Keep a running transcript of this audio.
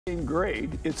same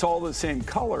grade, it's all the same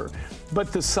color,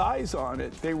 but the size on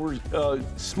it, they were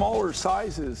smaller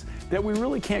sizes that we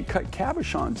really can't cut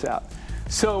cabochons at.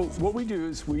 So what we do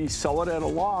is we sell it at a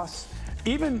loss.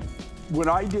 Even when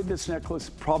I did this necklace,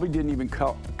 probably didn't even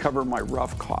cover my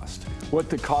rough cost, what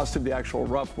the cost of the actual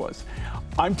rough was.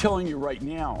 I'm telling you right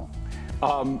now,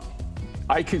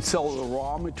 I could sell the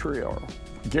raw material,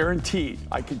 guaranteed.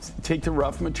 I could take the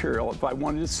rough material if I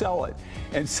wanted to sell it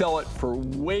and sell it for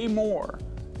way more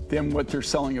than what they're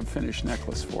selling a finished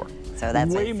necklace for. So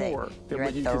that's way more than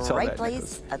what you could sell that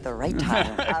necklace. You're at the right place at the right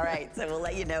time. All right, so we'll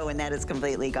let you know when that is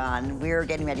completely gone. We're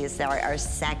getting ready to start our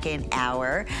second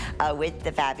hour with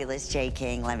the fabulous Jay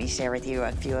King. Let me share with you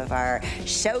a few of our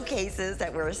showcases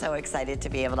that we're so excited to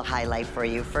be able to highlight for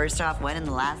you. First off, when and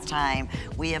the last time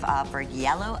we have offered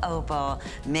yellow opal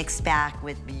mixed back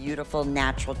with beautiful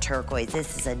natural turquoise.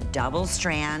 This is a double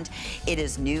strand. It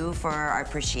is new for our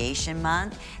appreciation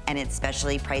month, and it's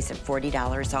specially priced at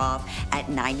 $40 off at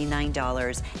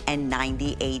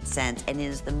 $99.98, and it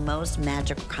is the most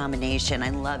magical combination.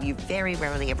 I love, you very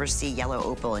rarely ever see yellow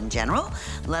opal in general,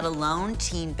 let alone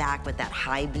teamed back with that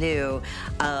high blue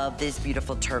of these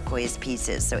beautiful turquoise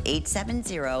pieces. So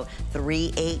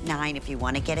 870-389 if you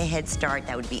want to get a head start.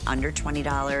 That would be under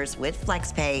 $20 with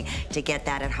FlexPay to get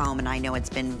that at home, and I know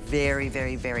it's been very,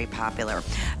 very, very popular.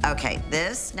 Okay,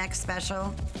 this next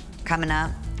special coming up,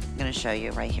 I'm going to show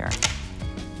you right here.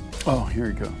 Oh, here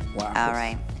you go. Wow. All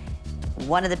right.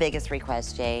 One of the biggest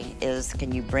requests, Jay, is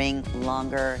can you bring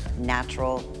longer,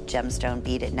 natural gemstone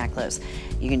beaded necklace?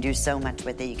 You can do so much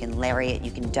with it. You can layer it, you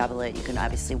can double it, you can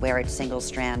obviously wear it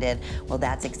single-stranded. Well,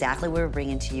 that's exactly what we're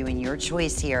bringing to you in your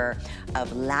choice here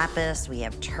of lapis, we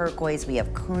have turquoise, we have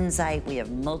kunzite, we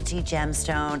have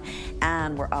multi-gemstone,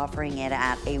 and we're offering it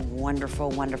at a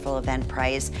wonderful, wonderful event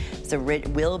price. So it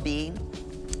will be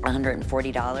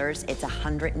 $140. It's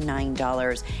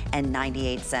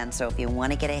 $109.98. So if you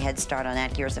want to get a head start on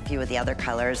that, here's a few of the other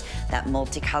colors. That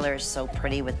multicolor is so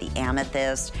pretty with the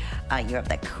amethyst. You have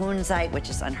that kunzite, which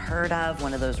is unheard of,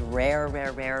 one of those rare,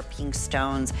 rare, rare pink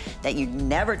stones that you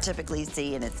never typically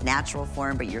see in its natural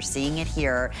form, but you're seeing it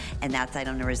here, and that's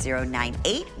item number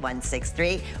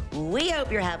 098163. We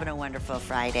hope you're having a wonderful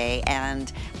Friday,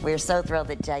 and we're so thrilled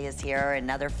that Jay is here.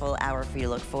 Another full hour for you to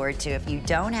look forward to. If you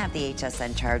don't have the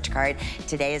HSN charge card,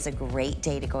 today is a great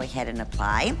day to go ahead and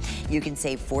apply. You can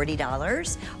save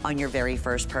 $40 on your very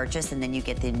first purchase, and then you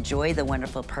get to enjoy the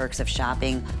wonderful perks of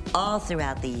shopping all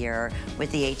throughout the year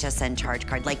with the HSN charge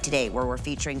card. Like today, where we're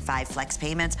featuring 5 flex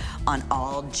payments on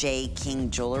all Jay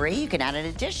King jewelry. You can add an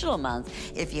additional month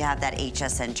if you have that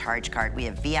HSN charge card. We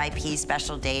have VIP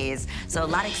special days, so a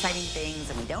lot of exciting things,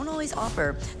 and we don't always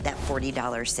offer that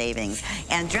 $40 savings.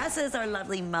 And dresses, our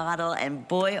lovely model, and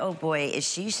boy, oh boy, is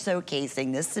she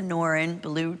showcasing this Sonoran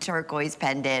blue turquoise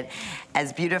pendant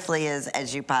as beautifully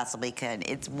as you possibly could.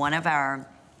 It's one of our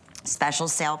special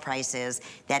sale prices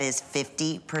that is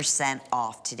 50%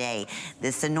 off today.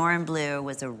 This Sonoran blue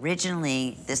was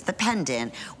originally, the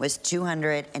pendant was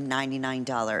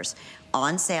 $299.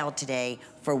 On sale today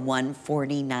for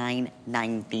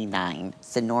 $149.99.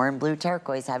 Sonoran blue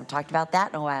turquoise, haven't talked about that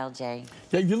in a while, Jay.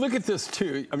 Yeah, you look at this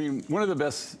too. I mean, one of the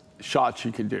best shots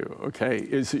you can do, okay,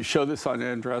 is show this on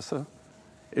Andressa.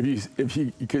 If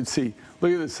you could see,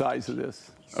 look at the size of this,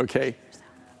 okay?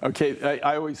 Okay,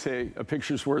 I always say a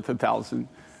picture's worth 1,000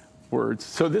 words.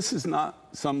 So this is not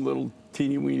some little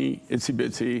teeny weeny itsy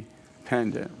bitsy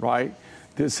pendant, right?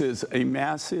 This is a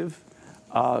massive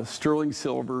sterling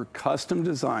silver custom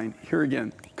design. Here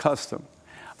again, custom.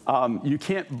 You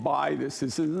can't buy this.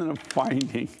 This isn't a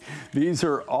finding. These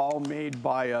are all made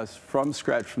by us from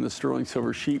scratch from the sterling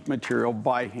silver sheet material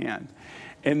by hand.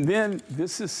 And then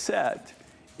this is set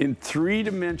in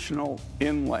three-dimensional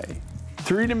inlay.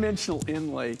 Three-dimensional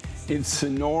inlay in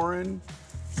Sonoran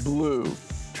blue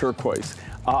turquoise.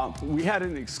 We had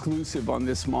an exclusive on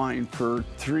this mine for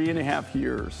 3.5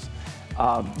 years.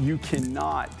 You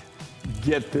cannot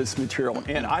get this material,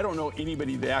 and I don't know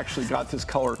anybody that actually got this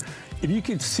color. If you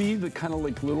could see the kind of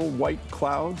like little white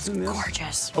clouds in this.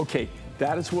 Gorgeous. Okay,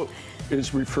 that is what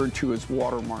is referred to as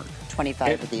watermark.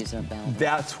 25 of these are available.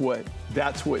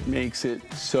 That's what makes it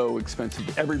so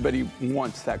expensive. Everybody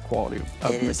wants that quality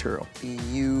of material.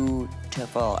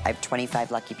 Beautiful. I have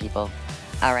 25 lucky people.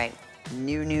 All right,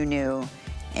 new.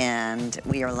 And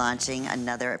we are launching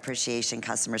another appreciation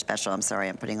customer special. I'm sorry,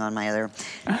 I'm putting on my other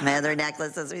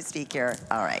necklace as we speak here.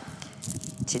 All right.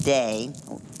 Today,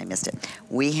 oh, I missed it.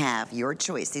 We have your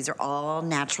choice. These are all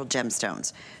natural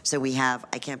gemstones. So we have,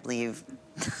 I can't believe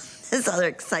this other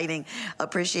exciting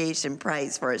appreciation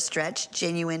price for a stretch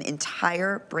genuine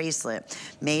entire bracelet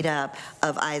made up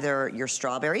of either your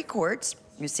strawberry quartz,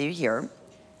 you see here,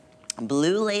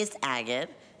 blue lace agate,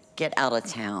 get out of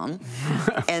town.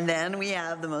 And then we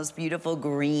have the most beautiful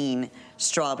green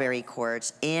strawberry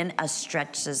quartz in a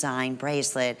stretch design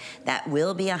bracelet that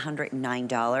will be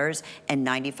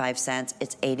 $109.95.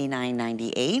 It's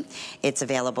 $89.98. It's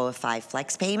available with 5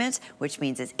 flex payments, which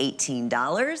means it's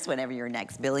 $18 whenever your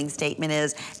next billing statement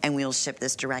is, and we'll ship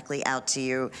this directly out to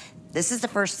you. This is the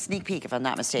first sneak peek, if I'm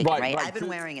not mistaken, right? I've been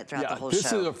wearing it throughout the whole show.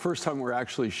 This is the first time we're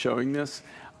actually showing this.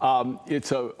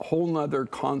 It's a whole nother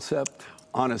concept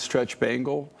on a stretch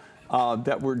bangle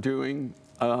that we're doing.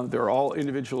 They're all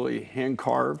individually hand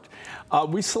carved.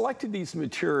 We selected these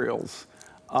materials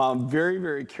very,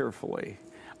 very carefully.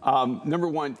 Number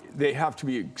one, they have to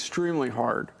be extremely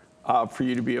hard for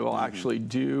you to be able to actually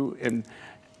do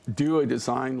a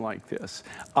design like this.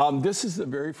 This is the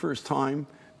very first time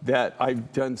that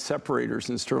I've done separators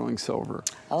in sterling silver.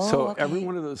 Oh, so okay. every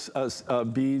one of those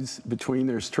beads between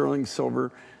their sterling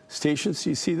silver stations, do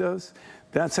you see those?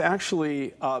 That's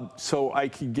actually so I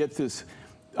could get this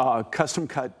custom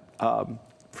cut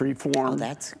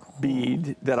freeform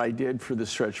bead that I did for the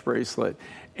stretch bracelet,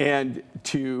 and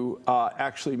to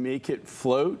actually make it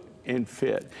float and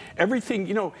fit. Everything,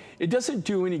 you know, it doesn't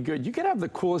do any good. You could have the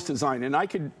coolest design, and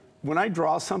when I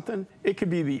draw something, it could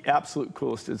be the absolute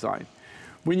coolest design.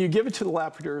 When you give it to the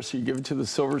lapidurist, you give it to the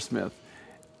silversmith,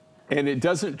 and it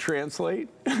doesn't translate,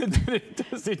 then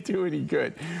it doesn't do any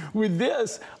good. With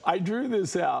this, I drew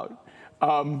this out.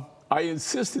 I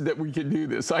insisted that we could do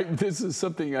this. This is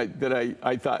something that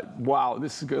I thought, wow,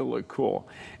 this is gonna look cool.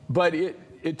 But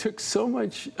it took so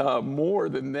much more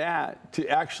than that to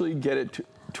actually get it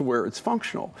to where it's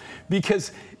functional.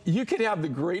 Because you could have the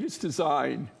greatest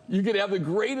design, you could have the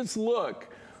greatest look,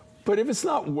 but if it's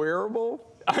not wearable,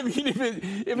 I mean,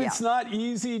 if it's not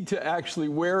easy to actually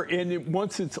wear, and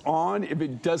once it's on, if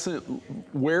it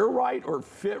doesn't wear right or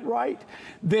fit right,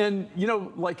 then, you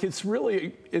know, like it's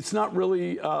not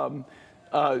really, you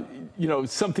know,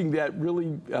 something that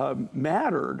really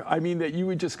mattered. I mean, that you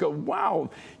would just go, wow,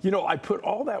 you know, I put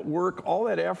all that work, all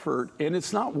that effort, and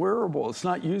it's not wearable. It's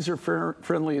not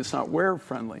user-friendly. It's not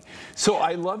wear-friendly. So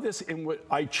I love this, and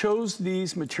I chose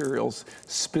these materials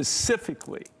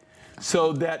specifically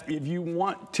so that if you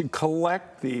want to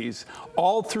collect these,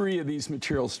 all 3 of these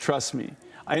materials, trust me,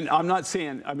 and I'm not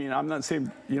saying,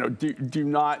 you know, do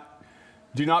not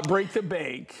break the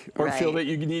bank or feel that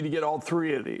you need to get all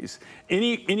 3 of these.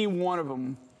 Any one of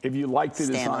them, if you like the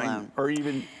design, or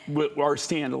even are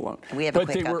standalone. We have a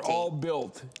quick But they were update. all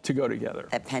built to go together.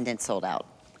 That pendant sold out.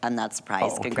 I'm not surprised.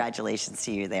 Oh, okay. Congratulations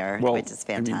to you there, well, which is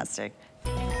fantastic.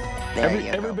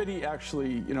 Everybody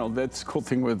actually, you know, that's the cool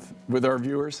thing with our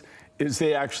viewers, is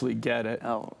they actually get it.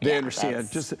 They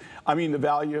understand. Just, I mean, the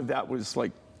value of that was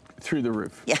like through the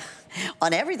roof. Yeah,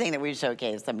 on everything that we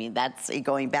showcased. I mean, that's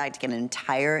going back to get an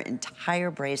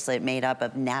entire bracelet made up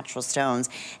of natural stones,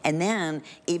 and then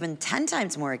even 10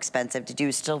 times more expensive to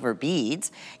do silver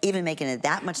beads, even making it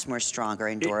that much more stronger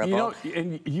and durable. You know,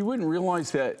 and you wouldn't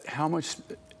realize that how much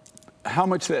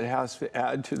that has to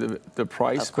add to the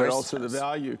price, but also the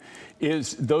value,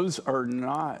 is those are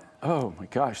not, oh my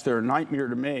gosh, they're a nightmare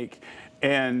to make,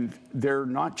 and they're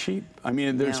not cheap. I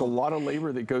mean, there's a lot of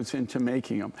labor that goes into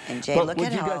making them. And Jay, look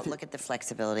at the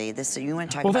flexibility. This, you want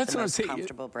to talk about the most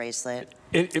comfortable bracelet.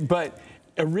 But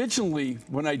originally,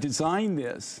 when I designed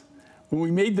this, when we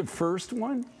made the first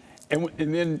one, and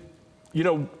then, you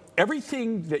know,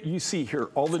 everything that you see here,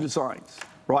 all the designs,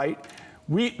 right?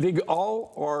 They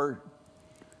all are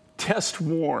test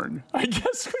worn, I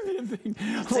guess would be the thing.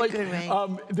 That's like, a good way.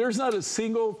 There's not a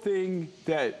single thing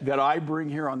that I bring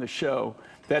here on the show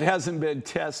that hasn't been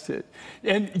tested.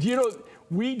 And you know,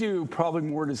 we do probably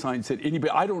more designs than anybody.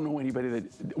 I don't know anybody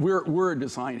that, we're a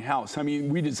design house. I mean,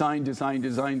 we design.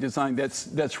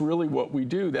 That's really what we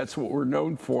do. That's what we're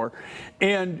known for.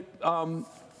 And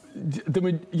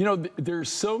you know,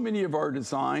 there's so many of our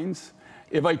designs.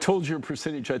 If I told you a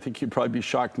percentage, I think you'd probably be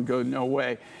shocked and go, no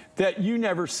way, that you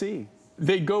never see.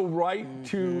 They go right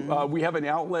to, we have an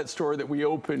outlet store that we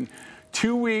open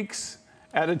 2 weeks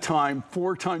at a time,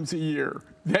 4 times a year.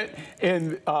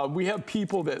 And we have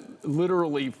people that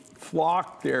literally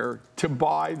flock there to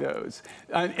buy those.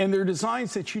 And they're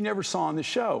designs that you never saw on the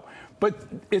show. But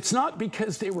it's not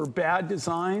because they were bad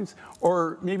designs,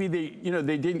 or maybe they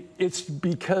didn't, it's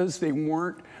because they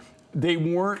weren't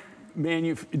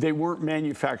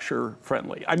manufacturer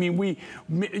friendly. I mean,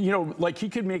 you know, like you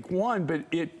could make one, but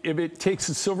if it takes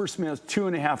a silversmith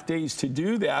 2.5 days to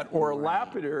do that, or a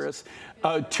lapidurist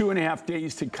 2.5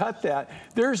 days to cut that,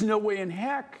 there's no way in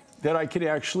heck that I could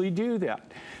actually do that.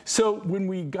 So when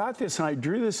we got this and I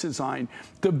drew this design,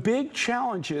 the big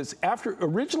challenge is,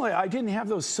 originally I didn't have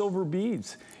those silver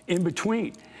beads in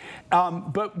between.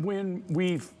 But when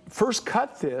we first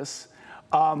cut this,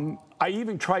 I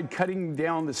even tried cutting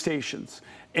down the stations,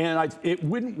 and it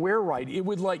wouldn't wear right. It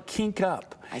would like kink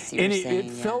up. I see what you're saying,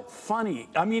 it felt funny.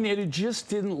 I mean, it just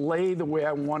didn't lay the way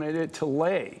I wanted it to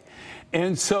lay.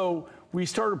 And so we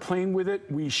started playing with it.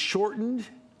 We shortened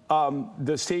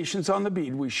the stations on the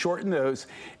bead. We shortened those.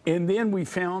 And then we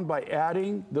found by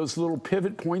adding those little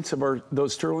pivot points of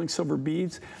those sterling silver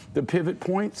beads, the pivot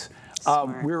points,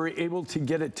 we were able to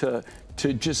get it to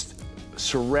just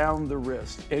surround the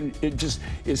wrist, and it just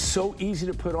is so easy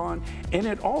to put on, and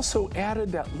it also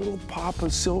added that little pop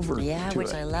of silver to which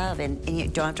it. I love, and you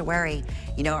don't have to worry.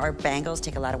 You know, our bangles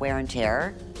take a lot of wear and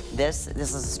tear. This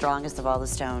is the strongest of all the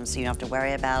stones, so you don't have to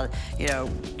worry about, you know,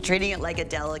 treating it like a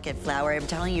delicate flower. I'm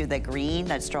telling you, the green,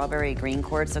 that strawberry green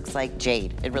quartz looks like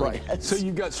jade. It really does. So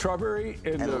you've got strawberry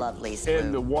and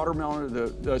the watermelon, or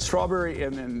the strawberry,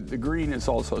 and then the green is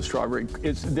also strawberry.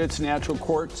 It's natural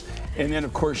quartz, and then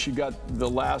of course you got the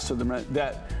last of them,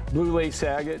 that blue lace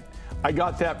agate. I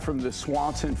got that from the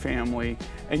Swanson family,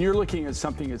 and you're looking at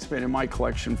something that's been in my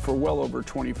collection for well over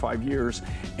 25 years,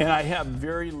 and I have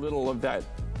very little of that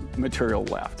material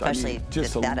left. Especially I mean,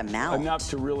 just that amount. Enough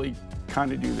to really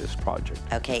kind of do this project.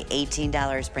 Okay,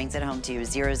 $18 brings it home to you.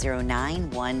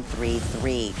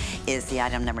 009133 is the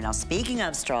item number. Now, speaking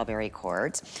of strawberry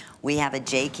quartz, we have a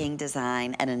J. King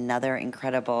design and another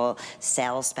incredible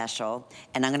sale special.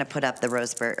 And I'm going to put up the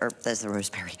roseberry, or there's the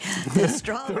roseberry, the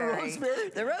strawberry.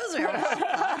 The rosemary.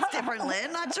 That's different,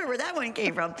 Lynn. Not sure where that one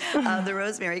came from. The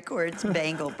rosemary quartz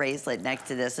bangle bracelet next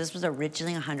to this. This was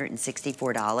originally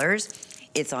 $164.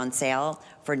 It's on sale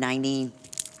for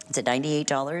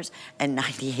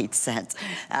 $98.98.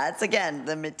 That's, again,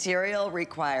 the material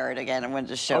required. Again, I wanted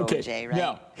to show Jay, right?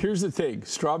 Now, here's the thing.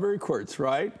 Strawberry quartz,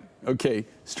 right? Okay,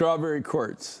 strawberry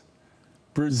quartz.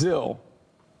 Brazil,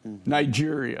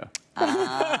 Nigeria.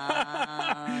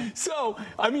 So,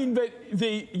 I mean, but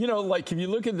you know, like if you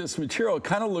look at this material, it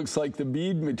kind of looks like the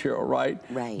bead material, right?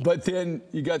 Right. But then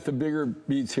you got the bigger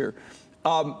beads here.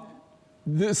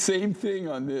 The same thing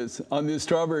on this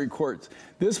strawberry quartz.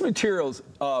 This material's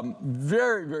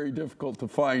very, very difficult to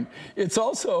find. It's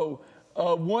also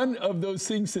one of those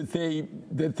things that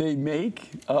they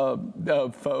make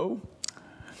faux.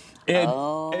 And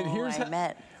here's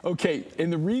okay,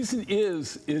 and the reason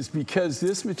is because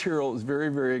this material is very,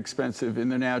 very expensive in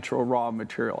the natural raw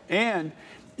material, and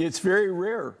it's very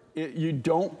rare. You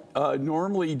don't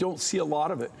normally you don't see a lot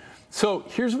of it. So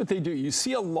here's what they do. You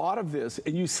see a lot of this,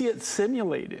 and you see it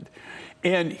simulated.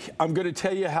 And I'm going to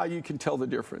tell you how you can tell the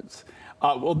difference.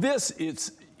 Well, this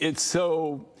it's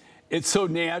so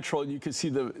natural, and you can see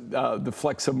the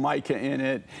flecks of mica in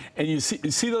it, and you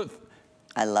see the.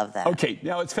 I love that. Okay,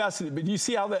 now it's fascinating, but you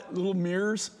see how that little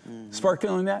mirrors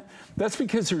sparkling in that? That's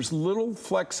because there's little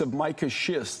flecks of mica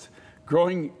schist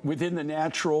growing within the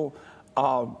natural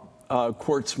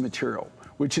quartz material,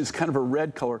 which is kind of a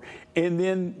red color. And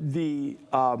then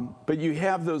but you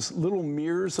have those little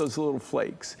mirrors, those little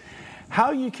flakes.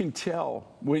 How you can tell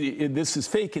when this is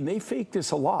fake, and they fake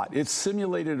this a lot. It's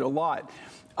simulated a lot.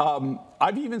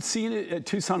 I've even seen it at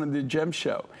Tucson in the Gem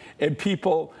Show, and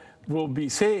people will be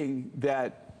saying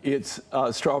that it's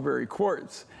strawberry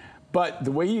quartz. But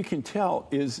the way you can tell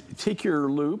is take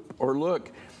your loop or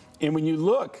look, and when you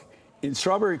look, in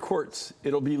strawberry quartz,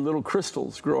 it'll be little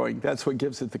crystals growing. That's what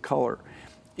gives it the color.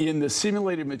 In the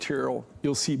simulated material,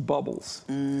 you'll see bubbles.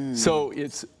 So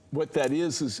what that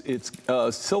is it's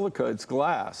silica, it's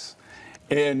glass.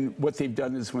 And what they've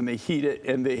done is when they heat it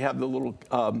and they have the little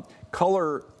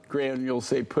color granules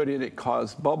they put in it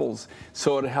cause bubbles,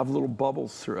 so it'll have little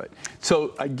bubbles through it.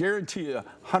 So I guarantee you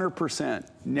 100%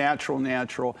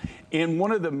 natural, and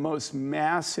one of the most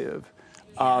massive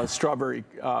strawberry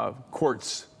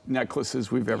quartz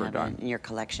necklaces we've ever done. In your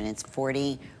collection, it's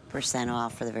 40%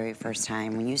 off for the very first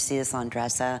time. When you see this on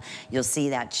Dressa, you'll see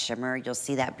that shimmer, you'll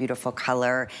see that beautiful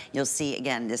color, you'll see,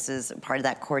 again, this is part of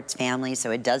that quartz family, so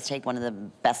it does take one of the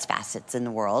best facets in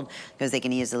the world, because they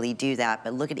can easily do that.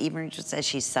 But look at, even just as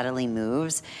she subtly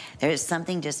moves, there's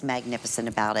something just magnificent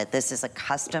about it. This is a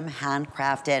custom,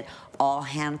 handcrafted, all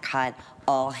hand cut,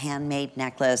 all handmade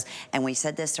necklace. And we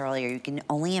said this earlier, you can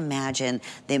only imagine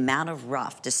the amount of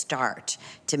rough to start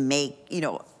to make, you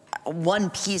know, one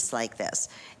piece like this.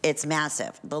 It's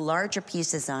massive. The larger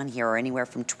pieces on here are anywhere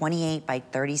from 28 by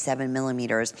 37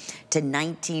 millimeters to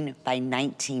 19 by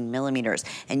 19 millimeters.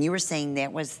 And you were saying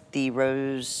that was the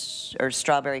rose or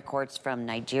strawberry quartz from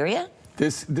Nigeria?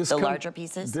 The larger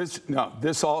pieces? This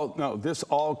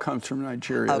all comes from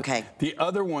Nigeria. Okay. The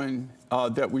other one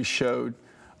that we showed,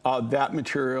 that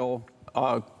material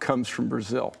comes from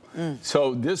Brazil.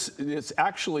 So it's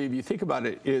actually, if you think about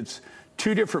it, it's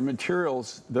two different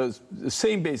materials, the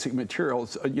same basic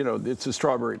materials, you know, it's a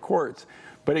strawberry quartz,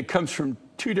 but it comes from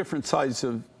two different sides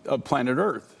of planet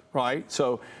Earth, right?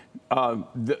 So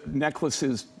the necklace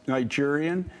is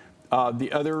Nigerian.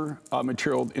 The other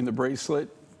material in the bracelet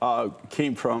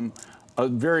came from a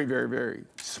very, very, very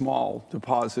small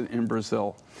deposit in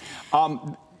Brazil.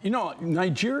 You know,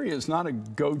 Nigeria is not a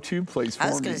go-to place for me.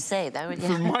 I was going to say, that would,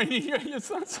 for mining. It's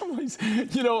not someplace,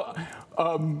 you know,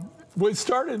 what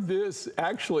started this,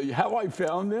 actually, how I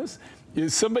found this,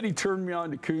 is somebody turned me on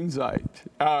to kunzite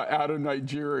out of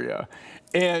Nigeria.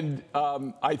 And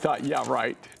I thought, yeah,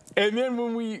 right. And then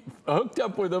when we hooked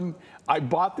up with him, I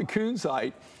bought the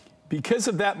kunzite. Because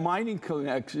of that mining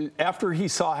connection, after he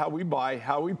saw how we buy,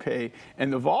 how we pay,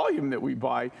 and the volume that we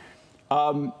buy,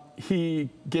 he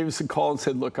gave us a call and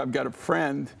said, look, I've got a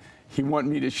friend. He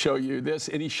wanted me to show you this.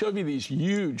 And he showed me these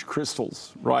huge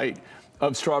crystals, right,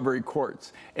 of strawberry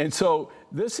quartz. And so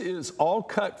this is all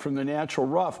cut from the natural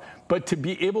rough. But to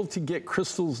be able to get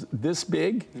crystals this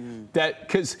big,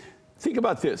 because think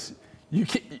about this. You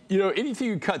know, anything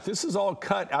you cut, this is all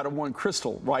cut out of one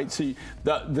crystal, right? So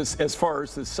this, as far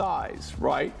as the size,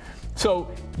 right?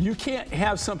 So you can't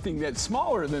have something that's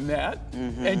smaller than that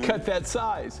and cut that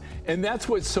size. And that's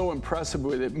what's so impressive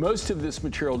with it. Most of this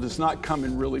material does not come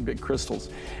in really big crystals.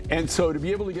 And so to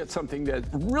be able to get something that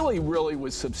really, really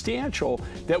was substantial,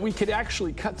 that we could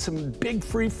actually cut some big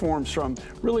free forms from,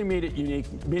 really made it unique,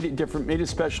 made it different, made it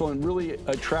special, and really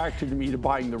attracted me to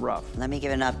buying the rough. Let me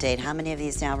give an update. How many of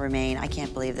these now remain? I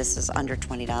can't believe this is under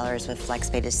 $20 with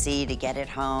FlexPay to see to get it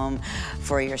home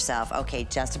for yourself. Okay,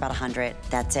 just about 100.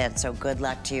 That's it. So good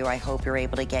luck to you. I hope you're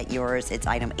able to get yours. It's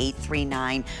item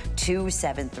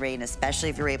 839273, and especially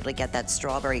if you're able to get that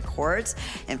strawberry quartz.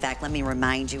 In fact, let me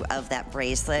remind you of that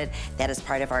bracelet. That is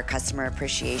part of our customer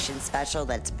appreciation special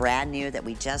that's brand new that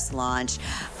we just launched.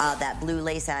 That blue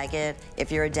lace agate.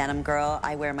 If you're a denim girl,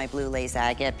 I wear my blue lace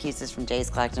agate pieces from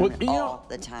Jay's collection all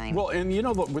the time. Well, and you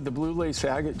know, with the blue lace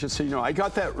agate, just so you know, I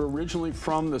got that originally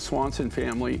from the Swanson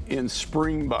family in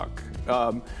Springbuck,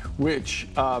 which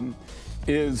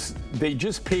is, they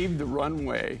just paved the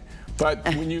runway. But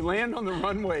when you land on the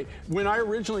runway, when I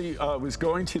originally was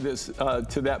going to this,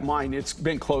 to that mine, it's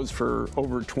been closed for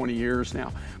over 20 years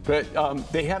now. But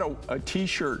they had a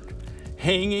T-shirt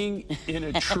hanging in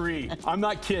a tree. I'm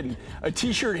not kidding. A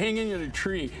T-shirt hanging in a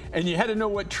tree, and you had to know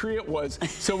what tree it was.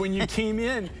 So when you came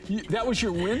in, that was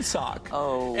your windsock.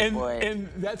 Oh, boy. And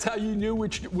that's how you knew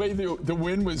which way the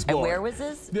wind was blowing. And where was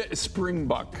this?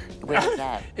 Springbuck. Where is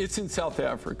that? It's in South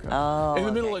Africa. Oh, in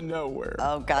the middle of nowhere.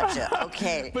 Oh, gotcha.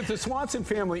 Okay. But the Swanson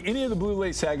family, any of the blue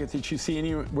lace agate that you see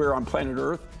anywhere on planet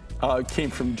Earth, came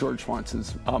from George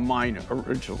Swanson's mine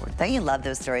originally. Don't you love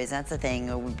those stories? That's the thing.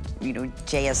 You know,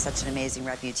 Jay has such an amazing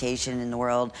reputation in the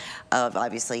world of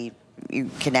obviously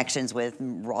connections with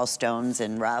raw stones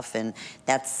and rough, and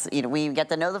that's, you know, we get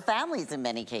to know the families in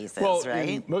many cases, well, right?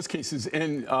 In most cases,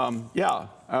 and yeah,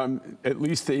 at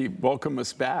least they welcome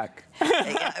us back.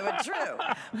 Yeah, true.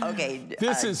 Okay.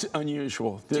 This is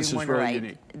unusual. This is very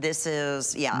unique. This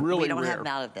is, yeah, really we don't rare. have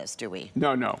none of this, do we?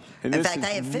 No, no. And in fact,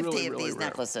 I have 50 really, of really these rare.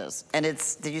 necklaces, and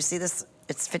it's, did you see this?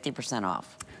 It's 50%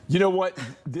 off. You know what?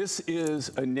 This is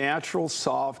a natural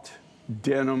soft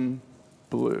denim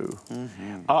blue.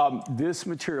 This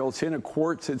material, it's in a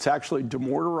quartz, it's actually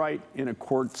demortarite in a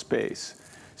quartz base.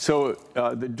 So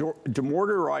the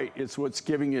demortarite is what's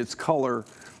giving its color,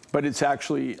 but it's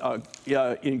actually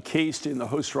encased in the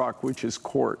host rock, which is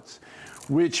quartz,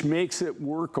 which makes it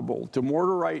workable.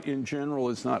 Demortarite in general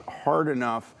is not hard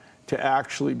enough to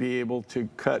actually be able to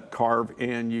cut, carve,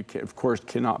 and you, of course,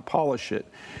 cannot polish it.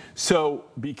 So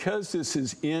because this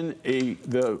is in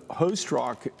the host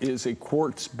rock is a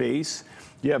quartz base,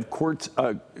 you have quartz,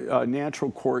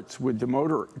 natural quartz with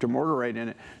demortarite in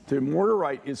it.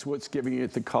 Demortarite is what's giving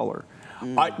it the color.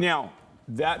 Now,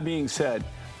 that being said,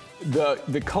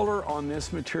 the color on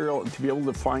this material, to be able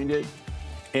to find it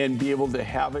and be able to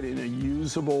have it in a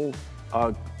usable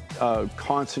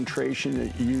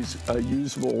concentration, a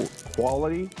usable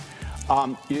quality,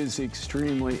 is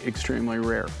extremely, extremely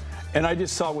rare. And I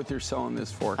just saw what they're selling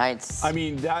this for. I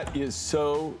mean, that is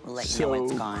so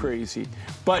crazy.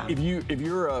 But if you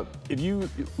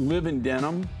live in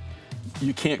denim,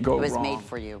 you can't go wrong. It was made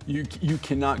for you. You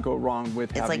cannot go wrong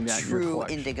with having that in your collection. It's like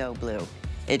true indigo blue.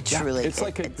 It truly is. It's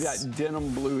like that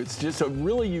denim blue. It's just a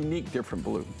really unique, different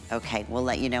blue. Okay, we'll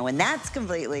let you know when that's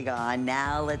completely gone.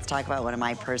 Now let's talk about one of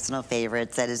my personal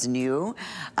favorites that is new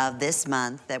this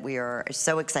month that we are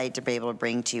so excited to be able to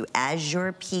bring to you.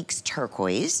 Azure Peaks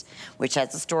Turquoise, which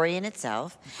has a story in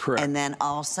itself. Correct. And then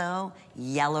also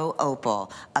yellow opal,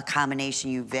 a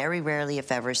combination you very rarely,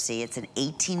 if ever, see. It's an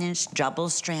 18-inch double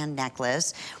strand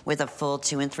necklace with a full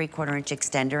 2 3/4 inch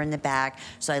extender in the back.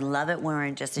 So I love it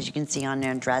wearing, just as you can see on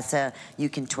Andressa, you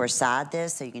can torsade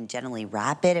this, so you can gently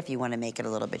wrap it if you want to make it a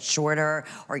little bit shorter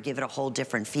or give it a whole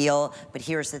different feel. But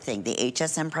here's the thing, the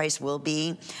HSN price will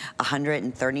be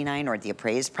 $139, or the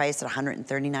appraised price at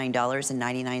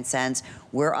 $139.99.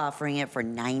 We're offering it for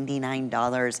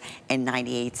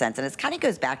 $99.98. And it kind of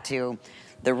goes back to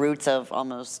the roots of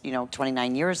almost,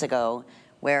 29 years ago,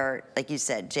 where, like you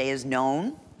said, Jay is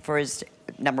known for his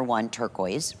 #1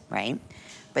 turquoise, right?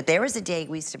 But there was a day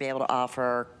we used to be able to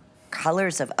offer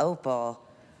colors of opal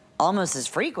almost as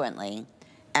frequently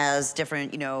as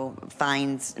different,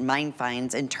 finds, mine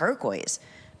finds in turquoise.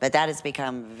 But that has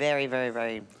become very, very,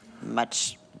 very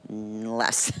much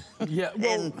less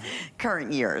in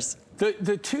current years.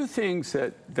 The two things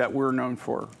that we're known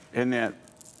for, and that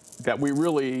we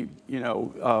really,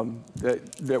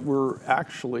 that we're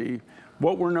actually,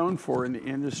 what we're known for in the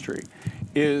industry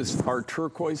is our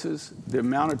turquoises, the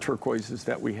amount of turquoises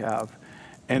that we have,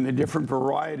 and the different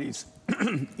varieties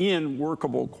in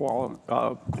workable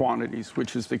quantities,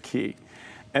 which is the key.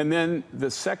 And then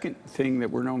the second thing that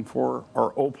we're known for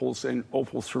are opals, and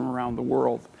opals from around the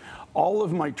world. All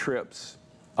of my trips,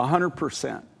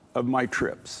 100% of my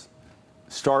trips,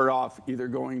 start off either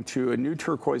going to a new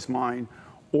turquoise mine,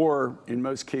 or in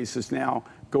most cases now,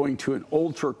 going to an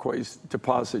old turquoise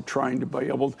deposit, trying to be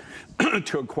able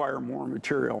to acquire more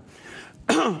material.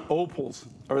 Opals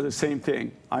are the same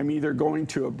thing. I'm either going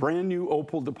to a brand new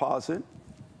opal deposit,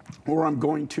 or I'm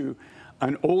going to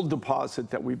an old deposit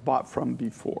that we bought from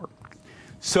before.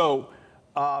 So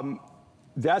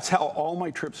that's how all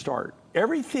my trips start.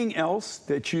 Everything else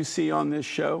that you see on this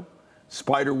show,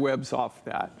 spider webs off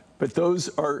that. But those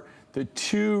are the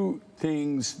two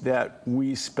things that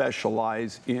we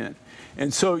specialize in.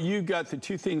 And so you've got the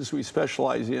two things we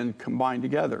specialize in combined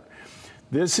together.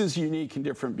 This is unique and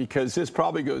different because this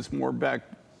probably goes more back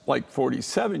like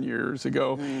 47 years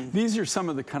ago. These are some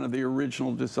of the kind of the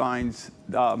original designs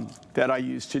that I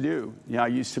used to do, I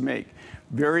used to make.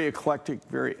 Very eclectic,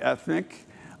 very ethnic.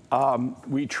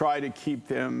 We try to keep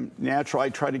them natural. I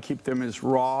try to keep them as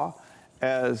raw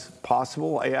as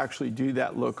possible. I actually do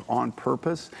that look on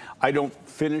purpose. I don't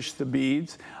finish the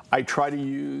beads. I try to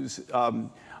use,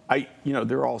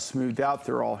 they're all smoothed out,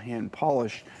 they're all hand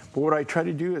polished. But what I try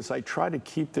to do is I try to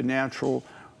keep the natural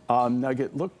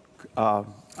nugget look.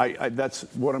 That's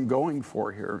what I'm going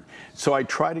for here. So I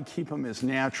try to keep them as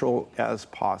natural as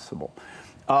possible.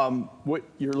 What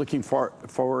you're looking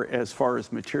for as far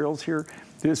as materials here,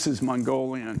 this is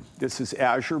Mongolian. This is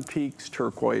Azure Peaks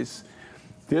turquoise.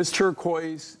 This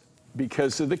turquoise,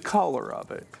 because of the color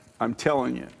of it, I'm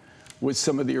telling you, was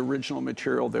some of the original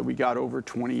material that we got over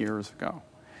 20 years ago.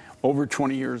 Over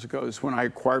 20 years ago is when I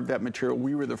acquired that material.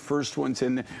 We were the first ones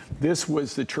in. This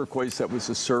was the turquoise that was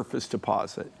a surface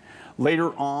deposit.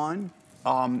 Later on,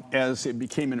 as it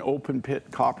became an open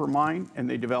pit copper mine and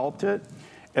they developed it,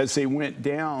 as they went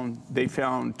down, they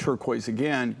found turquoise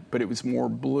again, but it was more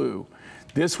blue.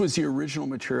 This was the original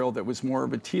material that was more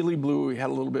of a tealy blue. It had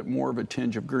a little bit more of a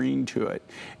tinge of green to it.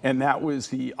 And that was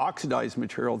the oxidized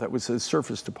material that was a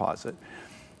surface deposit.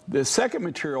 The second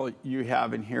material you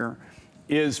have in here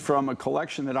is from a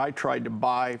collection that I tried to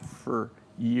buy for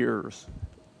years.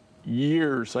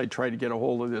 I tried to get a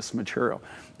hold of this material.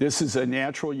 This is a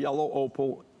natural yellow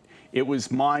opal. It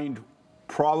was mined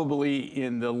probably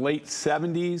in the late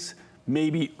 70s,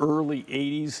 maybe early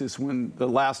 80s is when the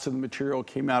last of the material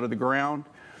came out of the ground.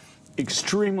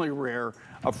 Extremely rare.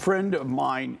 A friend of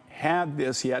mine had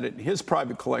this. He had it in his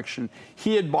private collection.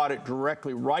 He had bought it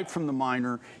directly right from the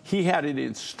miner. He had it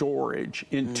in storage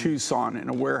in Tucson in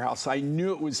a warehouse. I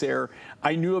knew it was there.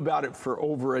 I knew about it for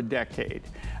over a decade.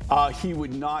 He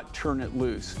would not turn it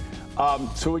loose.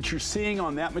 So what you're seeing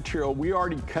on that material, we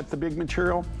already cut the big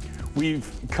material. We've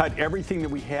cut everything that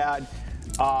we had.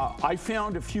 I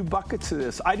found a few buckets of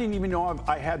this. I didn't even know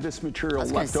I had this material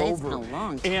left over. It's been a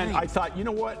long time. And I thought, you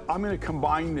know what? I'm going to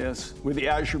combine this with the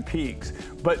Azure Peaks.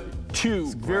 But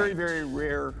two, very, very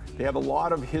rare. They have a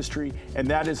lot of history, and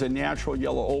that is a natural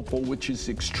yellow opal, which is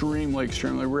extremely,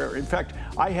 extremely rare. In fact,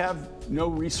 I have no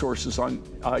resources on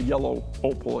yellow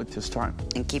opal at this time.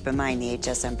 And keep in mind, the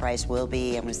HSN price will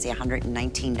be, I'm going to say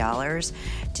 $119.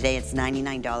 Today it's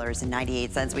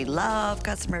 $99.98. We love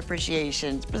customer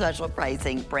appreciation, special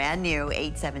pricing, brand new,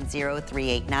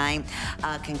 870-389.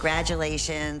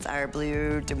 Congratulations, our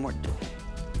blue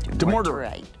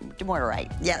demortierite. more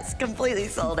right. Yes, completely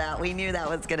sold out. We knew that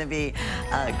was going to be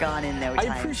gone in no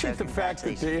time. I appreciate the fact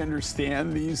that they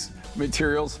understand these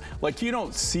materials. Like, you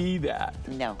don't see that.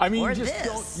 No. I mean, or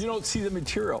you don't see the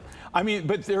material. I mean,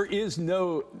 but there is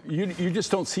no, you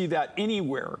just don't see that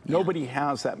anywhere. Yeah. Nobody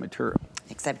has that material.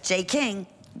 Except Jay King.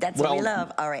 That's what we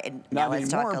love. All right, and now let's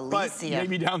talk Alicia. But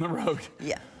maybe down the road.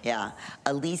 Yeah.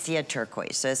 Alicia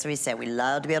turquoise. So as we said, we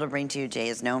love to be able to bring to you. Jay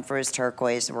is known for his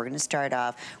turquoise. So we're going to start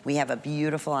off. We have a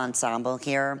beautiful ensemble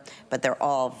here, but they're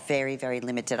all very, very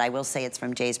limited. I will say it's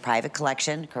from Jay's private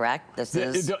collection, correct? This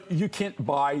is. You can't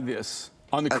buy this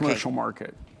on the commercial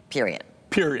market.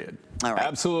 Period. All right.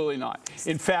 Absolutely not.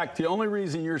 In fact, the only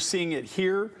reason you're seeing it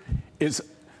here is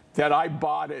that I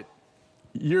bought it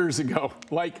years ago,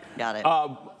 like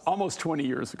almost 20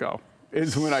 years ago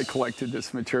is when I collected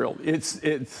this material.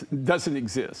 It doesn't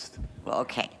exist. Well,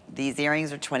 okay, these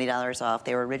earrings are $20 off.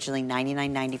 They were originally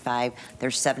 $99.95. They're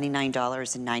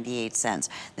 $79.98.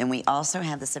 Then we also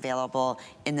have this available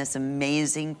in this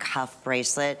amazing cuff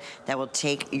bracelet that will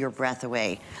take your breath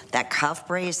away. That cuff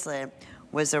bracelet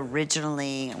was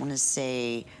originally, I want to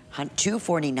say,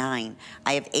 $249.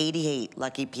 I have 88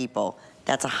 lucky people.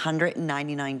 That's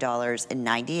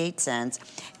 $199.98.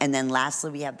 And then lastly,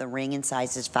 we have the ring in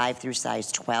sizes 5 through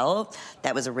size 12.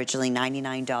 That was originally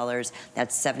 $99.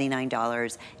 That's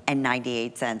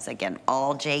 $79.98. Again,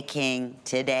 all Jay King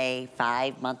today,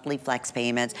 5 monthly flex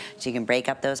payments. So you can break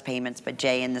up those payments. But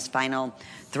Jay, in this final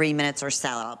 3 minutes or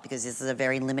sell out, because this is a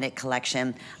very limited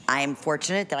collection, I am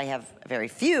fortunate that I have very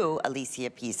few Alicia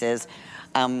pieces,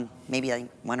 maybe like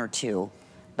 1 or 2.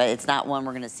 But it's not one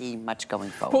we're going to see much going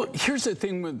forward. Well, here's the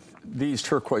thing with these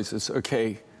turquoises,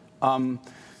 okay?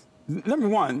 Number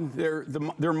one,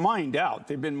 they're mined out.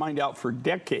 They've been mined out for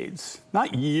decades,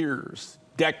 not years,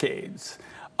 decades.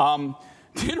 The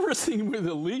interesting with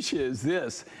Alicia is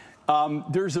this: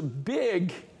 there's a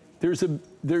big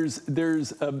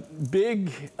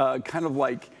kind of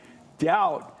like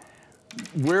doubt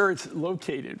where it's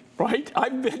located, right?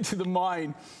 I've been to the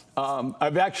mine.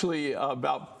 I've actually,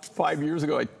 about 5 years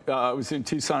ago, I was in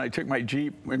Tucson. I took my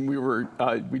Jeep and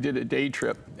we did a day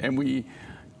trip, and we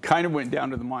kind of went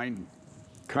down to the mine,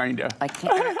 kind of. I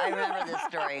remember this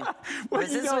story.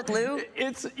 Was this with Lou?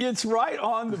 It's right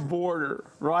on the border,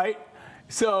 right?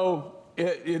 So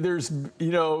there's,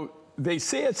 they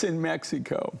say it's in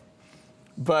Mexico,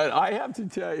 but I have to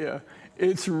tell you,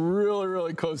 it's really,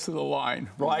 really close to the line,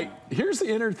 right? Here's the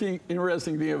interesting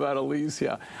thing about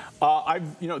Alicia.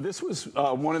 This was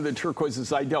one of the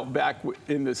turquoises I dealt back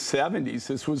in the 70s.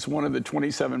 This was one of the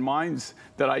 27 mines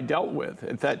that I dealt with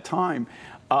at that time.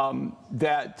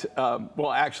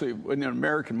 Well, actually, an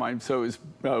American mine, so it was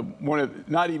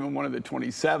not even one of the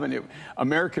 27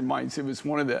 American mines. It was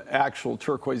one of the actual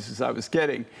turquoises I was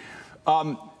getting.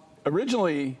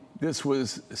 Originally, this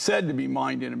was said to be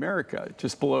mined in America,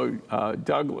 just below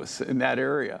Douglas, in that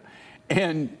area.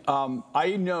 And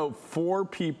I know 4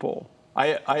 people.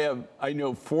 I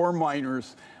know 4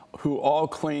 miners who all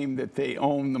claim that they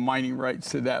own the mining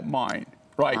rights to that mine.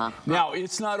 Right. Now,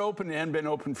 it's not open and hadn't been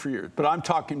open for years, but I'm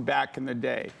talking back in the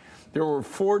day. There were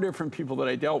 4 different people that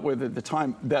I dealt with at the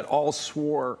time that all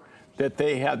swore that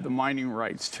they had the mining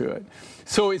rights to it.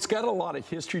 So it's got a lot of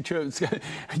history to it. It's got,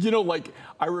 like,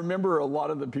 I remember a lot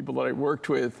of the people that I worked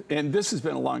with, and this has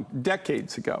been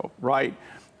decades ago, right?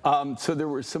 So there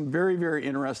were some very, very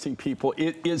interesting people.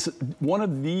 It is one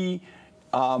of the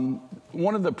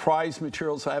prized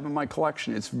materials I have in my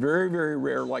collection. It's very, very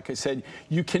rare. Like I said,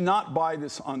 you cannot buy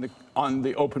this on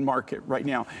the open market right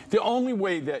now. The only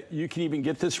way that you can even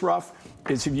get this rough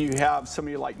is if you have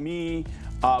somebody like me,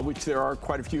 which there are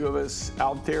quite a few of us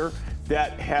out there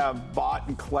that have bought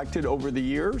and collected over the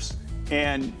years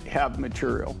and have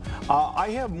material.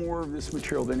 I have more of this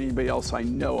material than anybody else I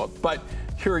know of. But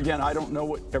here again, I don't know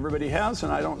what everybody has,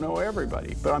 and I don't know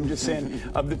everybody. But I'm just saying,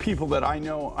 of the people that I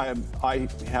know, I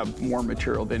have more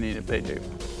material than anybody do.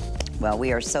 Well,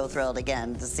 we are so thrilled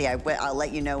again to see. I'll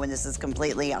let you know when this is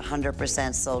completely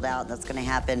 100% sold out. That's going to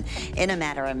happen in a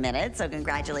matter of minutes. So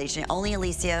congratulations. Only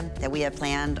Alicia that we have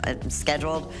planned,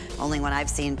 scheduled. Only one I've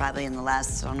seen probably in the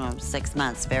last, I don't know, 6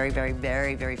 months. Very, very,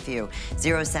 very, very few.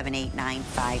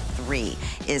 078953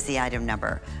 is the item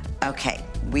number. Okay,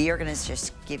 we are gonna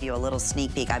just give you a little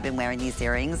sneak peek. I've been wearing these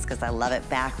earrings because I love it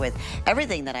back with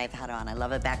everything that I've had on. I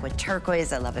love it back with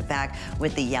turquoise. I love it back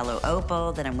with the yellow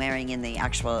opal that I'm wearing in the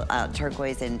actual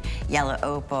turquoise and yellow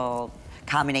opal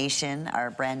combination, our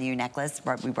brand new necklace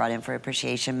we brought in for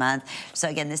Appreciation Month. So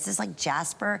again, this is like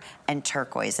jasper and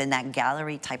turquoise in that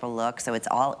gallery type of look. So it's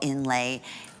all inlay,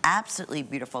 absolutely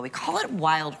beautiful. We call it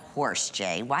wild horse,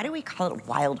 Jay. Why do we call it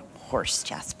wild horse,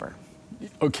 Jasper?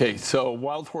 Okay, so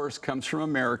Wild Horse comes from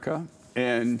America,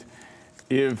 and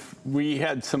if we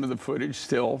had some of the footage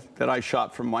still that I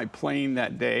shot from my plane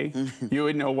that day, you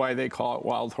would know why they call it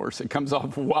Wild Horse. It comes off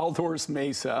of Wild Horse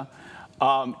Mesa,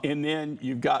 and then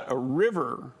you've got a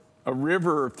river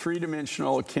of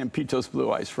three-dimensional Campitos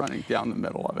blue ice running down the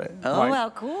middle of it. Oh, right?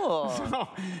 well, cool.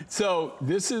 So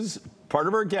this is part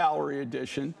of our gallery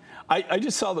edition. I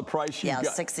just saw the price you got.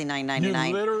 $69.99.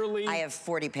 You literally, I have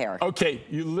 40 pair. Okay,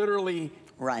 you literally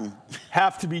run.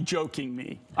 Have to be joking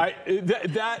me.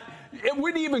 It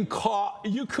wouldn't even cost.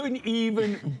 You couldn't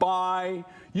even buy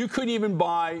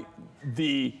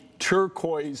the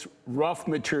turquoise rough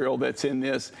material that's in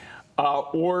this,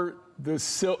 or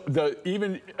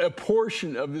even a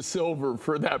portion of the silver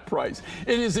for that price.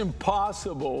 It is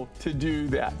impossible to do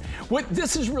that.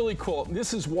 This is really cool.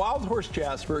 This is Wild Horse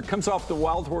Jasper. It comes off the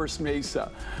Wild Horse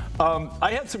Mesa.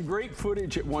 I had some great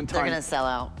footage at one time. They're gonna sell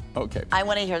out. Okay. I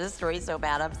want to hear the story so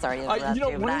bad. I'm sorry to interrupt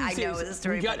you, but I know the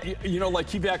story.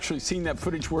 Like you've actually seen that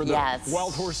footage where the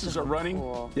wild horses are running.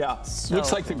 Cool. Yeah. So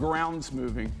looks like cool. the ground's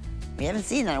moving. We haven't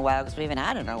seen that in a while because we haven't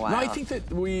had it in a while. No, I think that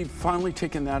we've finally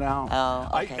taken that out.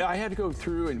 Oh, okay. I had to go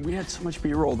through, and we had so much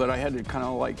B-roll that I had to kind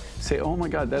of like say, oh my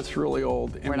God, that's really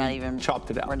old. And we're not even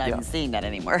chopped it out. We're not even seeing that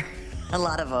anymore. A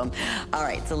lot of them. All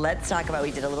right, so let's talk about,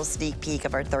 we did a little sneak peek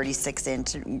of our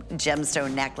 36-inch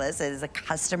gemstone necklace. It is a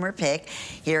customer pick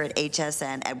here at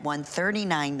HSN at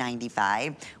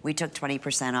 $139.95. We took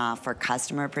 20% off for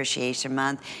Customer Appreciation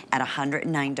Month at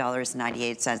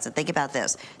 $109.98. So think about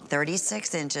this,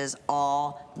 36 inches,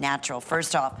 all natural.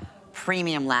 First off,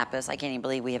 premium lapis. I can't even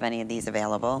believe we have any of these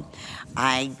available.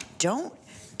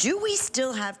 Do we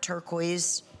still have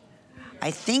turquoise? I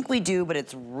think we do, but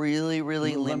it's really,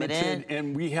 really limited.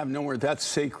 And we have nowhere. That's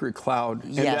Sacred Cloud.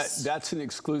 And yes. That's an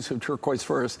exclusive turquoise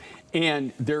for us.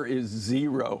 And there is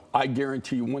zero. I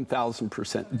guarantee you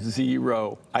 1,000%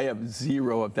 zero. I have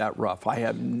zero of that rough. I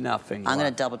have nothing I'm left.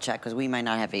 going to double check because we might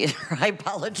not have either. I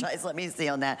apologize. Let me see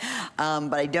on that.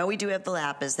 But I know we do have the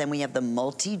lapis. Then we have the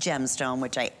multi-gemstone,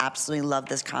 which I absolutely love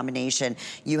this combination.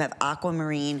 You have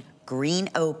aquamarine, green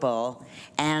opal,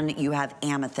 and you have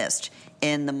amethyst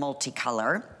in the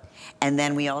multicolor. And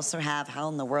then we also have, how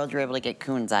in the world you're able to get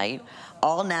kunzite,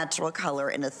 all natural color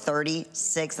in a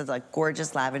 36, it's a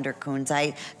gorgeous lavender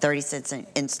kunzite,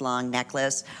 36-inch long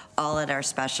necklace, all at our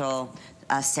special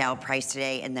sale price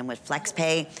today. And then with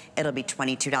FlexPay, it'll be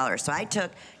 $22. So I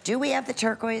took, do we have the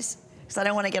turquoise? Because I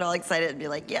don't want to get all excited and be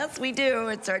like, yes, we do,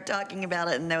 and start talking about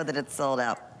it and know that it's sold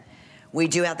out. We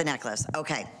do have the necklace.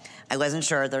 Okay. I wasn't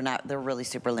sure. They're really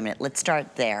super limited. Let's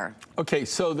start there. Okay,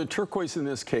 so the turquoise in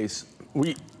this case,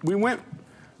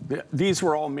 these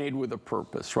were all made with a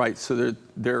purpose, right? So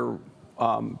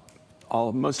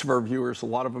most of our viewers, a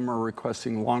lot of them are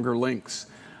requesting longer links.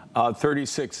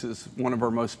 36 is one of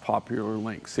our most popular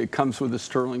links. It comes with a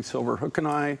sterling silver hook and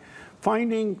eye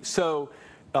finding. So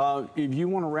if you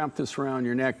want to wrap this around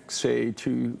your neck, say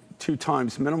two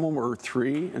times minimum or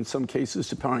 3 in some cases,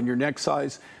 depending on your neck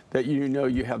size, that you know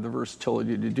you have the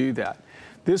versatility to do that.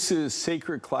 This is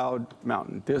Sacred Cloud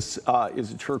Mountain. This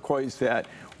is a turquoise that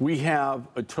we have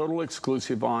a total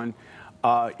exclusive on.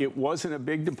 It wasn't a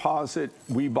big deposit.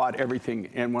 We bought everything.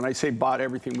 And when I say bought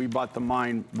everything, we bought the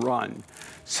mine run.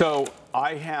 So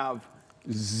I have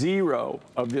zero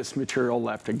of this material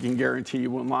left. I can guarantee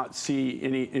you will not see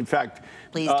any. In fact,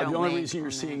 the only reason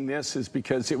you're seeing this is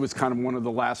because it was kind of one of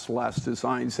the last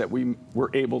designs that we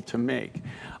were able to make.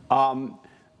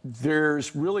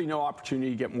 There's really no opportunity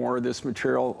to get more of this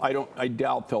material. I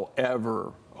doubt they'll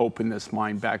ever open this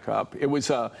mine back up. It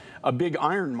was a big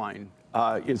iron mine.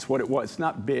 Is what it was.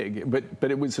 Not big,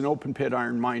 but it was an open pit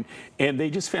iron mine, and they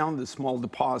just found this small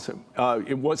deposit.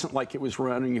 It wasn't like it was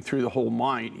running through the whole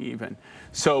mine even.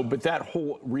 So, but that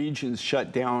whole region's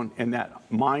shut down, and that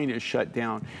mine is shut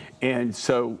down, and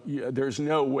so there's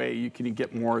no way you can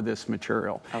get more of this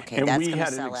material. Okay, and that's we gonna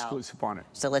had sell an exclusive on it.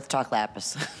 So let's talk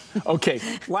lapis. Okay,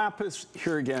 lapis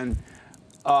here again.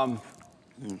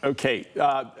 Okay,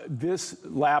 this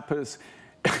lapis.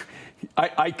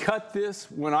 I cut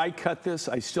this. When I cut this,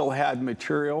 I still had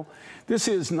material. This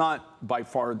is not by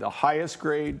far the highest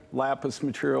grade lapis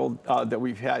material that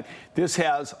we've had. This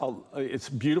has, it's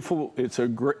beautiful. It's a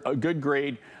good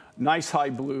grade, nice high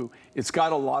blue. It's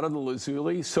got a lot of the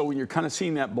lazuli. So when you're kind of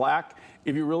seeing that black,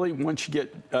 if you really, once you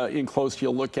get in close,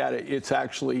 you'll look at it. It's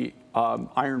actually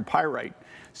iron pyrite.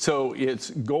 So it's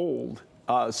gold.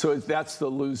 So that's the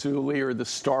lazuli or the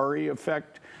starry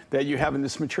effect that you have in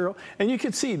this material. And you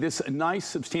can see this nice,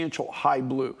 substantial high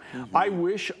blue. Mm-hmm. I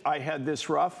wish I had this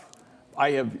rough.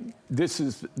 This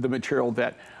is the material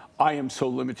that I am so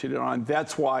limited on.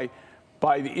 That's why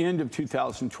by the end of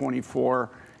 2024,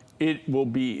 it will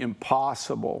be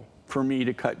impossible for me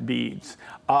to cut beads.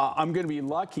 I'm gonna be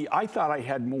lucky. I thought I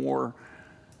had more,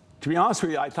 to be honest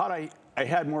with you, I thought I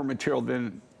had more material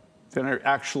than I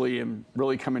actually am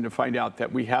really coming to find out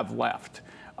that we have left.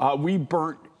 We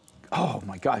burnt, oh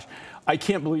my gosh, I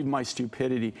can't believe my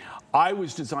stupidity. I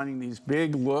was designing these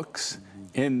big looks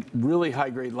in really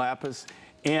high grade lapis,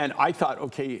 and I thought,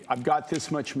 okay, I've got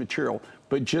this much material,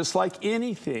 but just like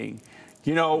anything,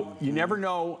 you know, you never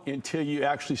know until you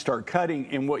actually start cutting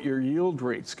and what your yield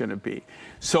rate's gonna be.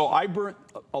 So I burnt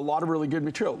a lot of really good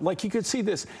material. Like you could see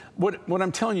this, what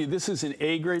I'm telling you, this is an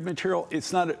A grade material.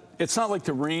 It's not like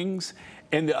the rings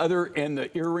and the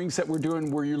earrings that we're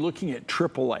doing where you're looking at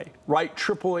AAA, right?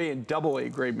 AAA and AA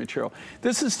grade material.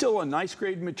 This is still a nice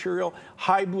grade material,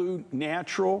 high blue,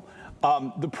 natural.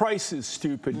 The price is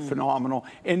stupid, phenomenal,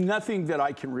 and nothing that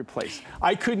I can replace.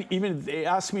 I couldn't, even if they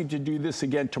asked me to do this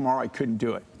again tomorrow, I couldn't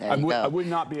do it. I would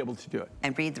not be able to do it.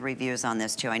 And read the reviews on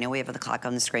this too. I know we have the clock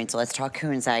on the screen, so let's talk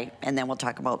kunzite, and then we'll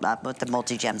talk about the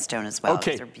multi-gemstone as well.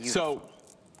 Okay, so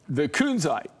the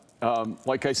kunzite,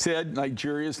 like I said,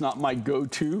 Nigeria is not my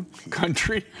go-to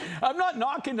country. I'm not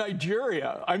knocking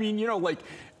Nigeria. I mean, you know, like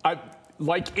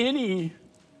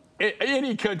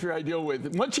any country I deal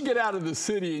with, once you get out of the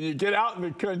city and you get out in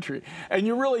the country and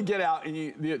you really get out and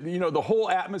you know, the whole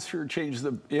atmosphere changes,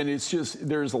 and it's just,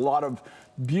 there's a lot of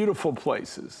beautiful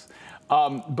places.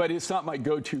 But it's not my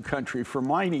go-to country for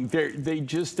mining. They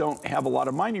just don't have a lot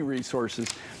of mining resources.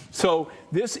 So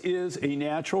this is a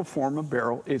natural form of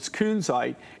beryl. It's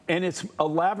kunzite, and it's a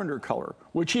lavender color,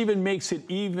 which even makes it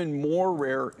even more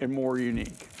rare and more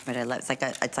unique. But it's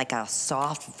like a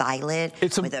soft violet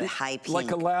with a high pink.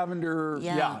 Like a lavender,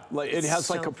 yeah. It has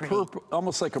so like a purple,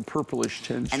 almost like a purplish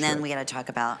tinge. And then we got to talk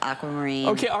about aquamarine.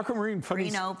 Okay, aquamarine.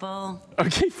 Green opal.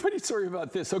 Okay, funny story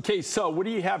about this. Okay, so what do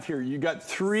you have here? You got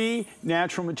 3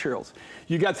 natural materials.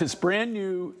 You got this brand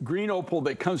new green opal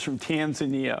that comes from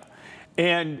Tanzania.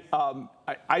 And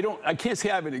I can't say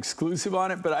I have an exclusive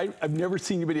on it, but I've never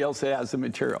seen anybody else that has the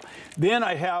material. Then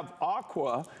I have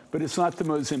aqua, but it's not the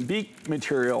Mozambique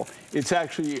material. It's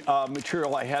actually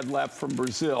material I had left from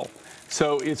Brazil.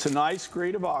 So it's a nice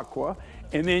grade of aqua.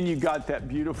 And then you got that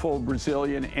beautiful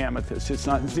Brazilian amethyst. It's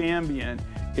not Zambian,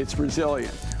 it's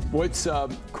Brazilian. What's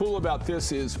cool about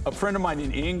this is a friend of mine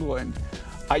in England,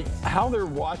 how they're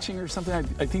watching or something,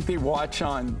 I think they watch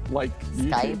on like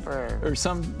YouTube Skype or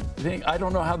something. I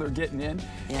don't know how they're getting in.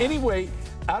 Yeah. Anyway,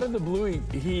 out of the blue,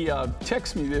 he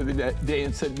texted me the other day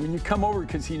and said, when you come over,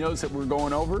 because he knows that we're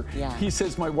going over, he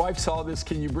says, my wife saw this,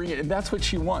 can you bring it? And that's what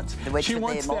she wants. She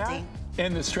wants that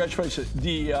and the stretch bracelet,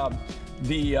 the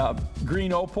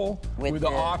green opal with the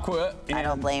aqua. And, I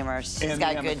don't blame her. She's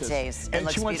got good taste. And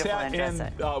looks she wants beautiful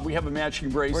that, and we have a matching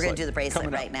bracelet. We're going to do the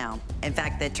bracelet right now. In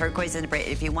fact, the turquoise in the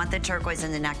bracelet, if you want the turquoise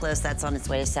in the necklace, that's on its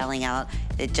way to selling out.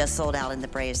 It just sold out in the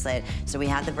bracelet. So we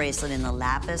have the bracelet in the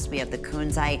lapis, we have the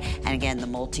kunzite, and again, the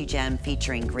multi-gem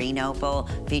featuring green opal,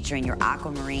 featuring your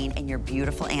aquamarine and your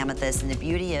beautiful amethyst. And the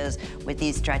beauty is, with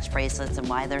these stretch bracelets and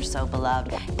why they're so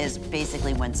beloved, is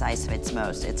basically one size fits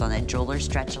most. It's on a jeweler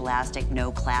stretch elastic,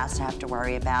 no class to have to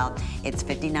worry about. It's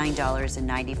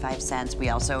 $59.95. We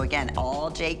also, again,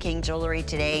 all J. King jewelry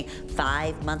today,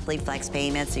 5 monthly flex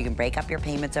payments, so you can break up your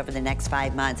payments over the next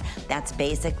 5 months. That's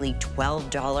basically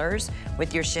 $12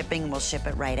 with your shipping. We'll ship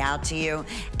it right out to you.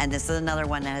 And this is another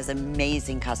one that has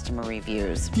amazing customer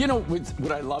reviews. You know,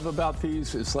 what I love about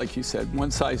these is, like you said,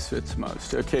 one size fits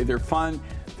most. Okay, they're fun,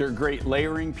 they're great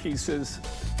layering pieces.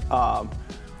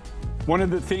 One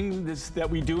of the things that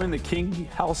we do in the King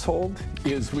household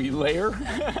is we layer.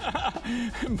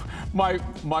 My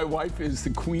wife is the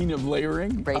queen of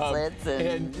layering. Bracelets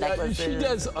and necklaces. She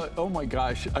does, oh my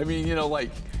gosh. I mean, you know,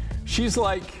 like, she's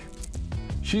like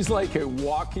a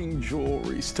walking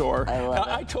jewelry store. I love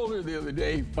it. I told her the other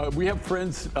day, we have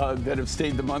friends that have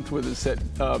stayed the month with us that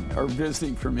are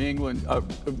visiting from England,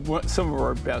 some of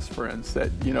our best friends that,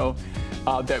 you know,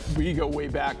 that we go way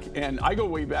back, and I go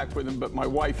way back with them, but my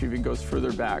wife even goes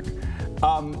further back.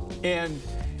 And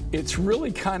it's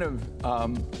really kind of,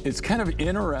 it's kind of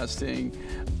interesting,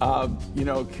 you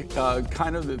know,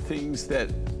 kind of the things that,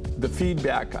 the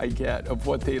feedback I get of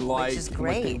what they like, and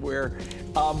what they wear.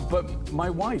 But my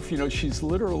wife, you know, she's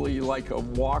literally like a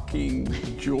walking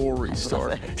jewelry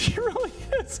store. She really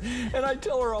is. And I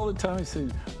tell her all the time, I say,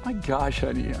 my gosh,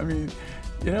 honey, I mean,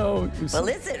 you know. Well,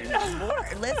 listen,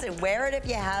 listen, wear it if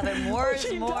you have it. More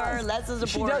is more, less is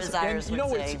a more, as Iris would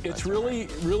say. You know, it's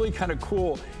really kind of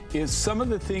cool is some of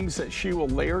the things that she will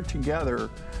layer together,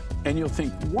 and you'll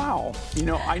think, wow, you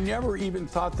know, I never even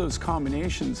thought those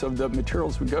combinations of the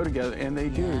materials would go together, and they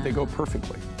do. They go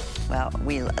perfectly. Well,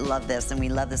 we love this, and we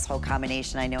love this whole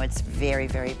combination. I know it's very,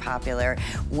 very popular.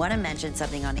 Want to mention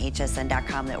something on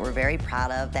hsn.com that we're very proud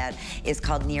of that is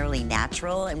called Nearly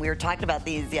Natural, and we were talking about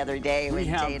these the other day when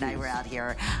Jay and I were out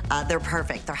here. They're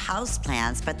perfect. They're house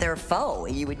plants, but they're faux.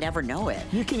 You would never know it.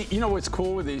 You know what's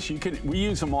cool with these? We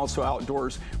use them also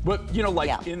outdoors, but you know,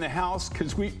 like in the house,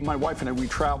 because my wife and I, we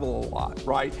travel a lot,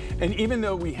 right? And even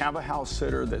though we have a house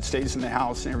sitter that stays in the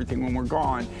house and everything when we're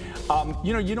gone,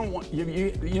 you know, you don't want,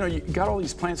 you know, you got all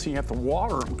these plants and you have to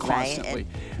water them constantly.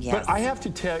 Right. But I have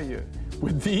to tell you,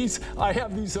 with these, I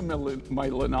have these in my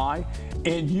lanai,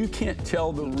 and you can't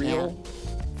tell the real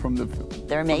from the...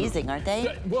 They're amazing, aren't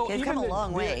they? Well, they've come a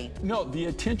long way. No, the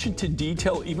attention to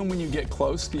detail, even when you get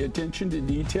close, the attention to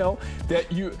detail,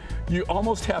 that you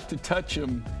almost have to touch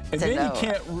them, and then you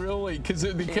can't really, because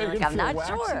they can't like, I'm not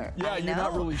waxy. Sure. Yeah, you're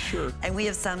not really sure. And we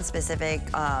have some specific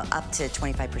up to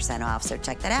 25% off, so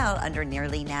check that out under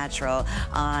Nearly Natural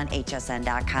on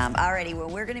hsn.com. Alrighty, well,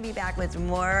 we're going to be back with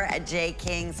more J.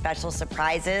 King special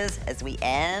surprises as we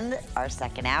end our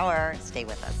second hour. Stay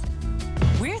with us.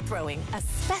 We're throwing a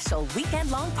special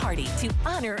weekend-long party to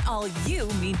honor all you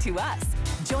mean to us.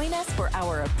 Join us for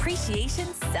our appreciation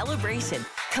celebration,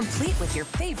 complete with your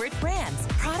favorite brands,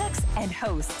 products, and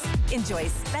hosts. Enjoy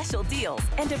special deals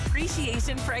and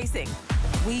appreciation pricing.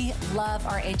 We love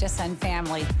our HSN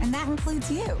family, and that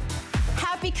includes you.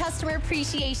 Happy Customer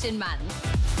Appreciation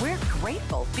Month. We're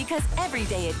grateful because every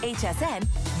day at HSN,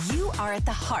 you are at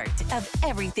the heart of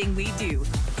everything we do.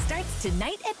 Starts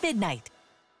tonight at midnight.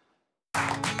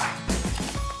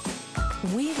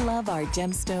 We love our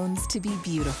gemstones to be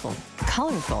beautiful,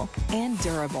 colorful, and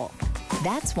durable.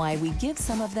 That's why we give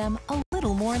some of them a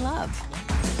little more love.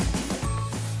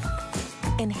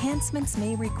 Enhancements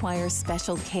may require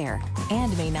special care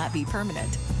and may not be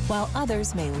permanent, while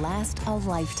others may last a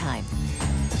lifetime.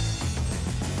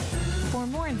 For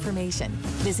more information,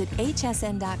 visit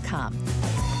hsn.com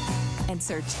and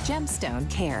search Gemstone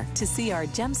Care to see our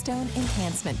gemstone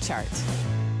enhancement chart.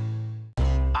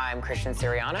 I'm Christian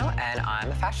Siriano, and I'm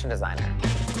a fashion designer.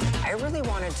 I really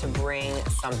wanted to bring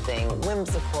something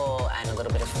whimsical and a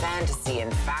little bit of fantasy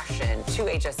and fashion to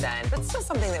HSN, but still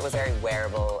something that was very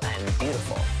wearable and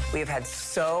beautiful. We have had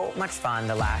so much fun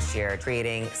the last year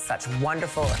creating such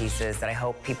wonderful pieces that I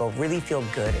hope people really feel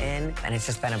good in, and it's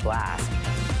just been a blast.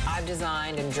 I've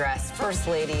designed and dressed first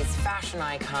ladies, fashion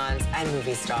icons, and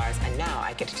movie stars, and now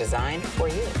I get to design for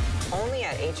you. Only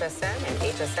at HSN and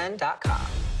hsn.com.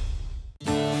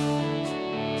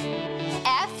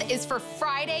 F is for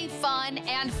Friday Fun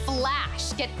and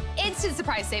Flash. Get instant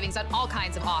surprise savings on all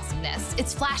kinds of awesomeness.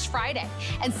 It's Flash Friday,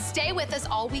 and stay with us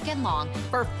all weekend long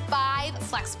for 5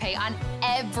 flex pay on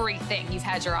everything you've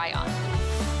had your eye on.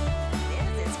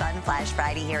 It's Fun Flash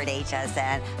Friday here at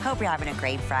HSN. Hope you're having a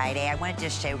great Friday. I wanted to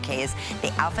showcase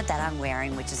the outfit that I'm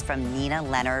wearing, which is from Nina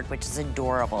Leonard, which is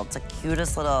adorable. It's the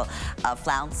cutest little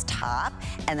flounce top.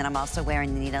 And then I'm also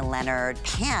wearing the Nina Leonard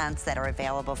pants that are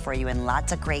available for you in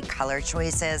lots of great color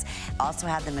choices. Also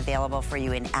have them available for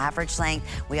you in average length.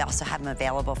 We also have them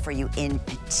available for you in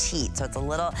petite. So it's a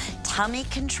little tummy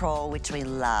control, which we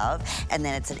love. And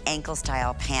then it's an ankle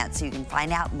style pant. So you can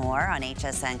find out more on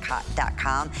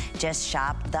hsn.com. Just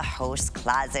shop the host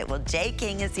closet. Well, J.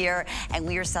 King is here, and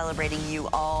we are celebrating you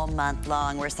all month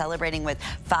long. We're celebrating with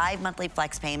 5 monthly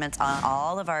flex payments on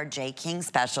all of our J. King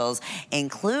specials,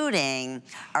 including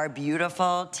our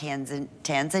beautiful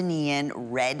Tanzanian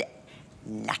red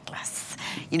necklace.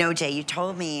 You know, Jay, you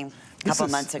told me a couple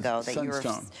months ago that you were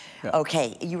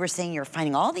okay. You were saying you're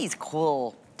finding all these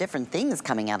cool different things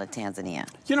coming out of Tanzania.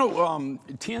 You know,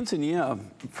 Tanzania,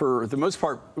 for the most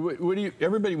part,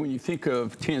 everybody, when you think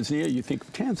of Tanzania, you think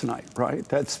of Tanzanite, right?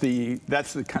 That's the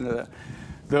kind of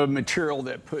the material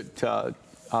that put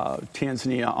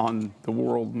Tanzania on the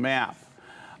world map.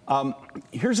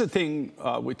 Here's the thing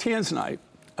with Tanzanite.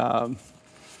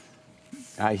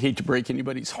 I hate to break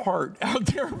anybody's heart out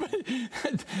there, but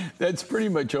that's pretty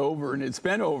much over, and it's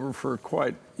been over for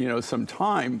quite, some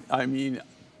time. I mean,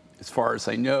 as far as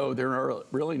I know, they're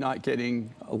really not getting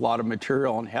a lot of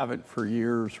material and haven't for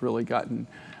years really gotten,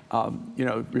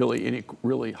 really any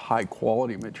really high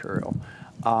quality material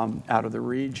out of the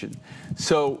region.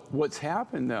 So what's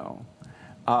happened though,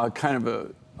 kind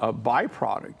of a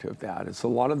byproduct of that is a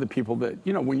lot of the people that,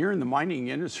 when you're in the mining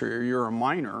industry or you're a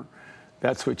miner,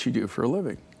 that's what you do for a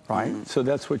living, right? Mm-hmm. So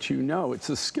that's what you know. It's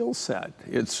a skill set.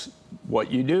 It's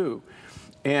what you do.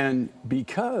 And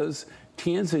because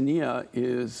Tanzania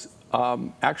is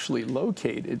actually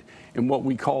located in what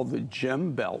we call the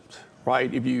gem belt,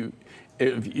 right? If you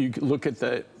look at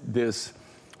this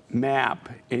map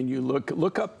and you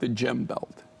look up the gem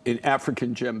belt, an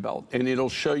African gem belt, and it'll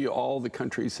show you all the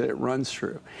countries that it runs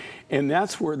through. And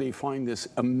that's where they find this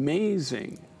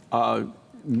amazing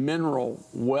mineral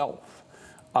wealth.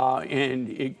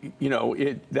 And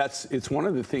it's one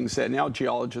of the things that now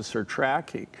geologists are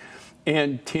tracking.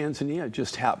 And Tanzania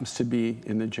just happens to be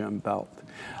in the gem belt.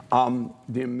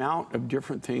 The amount of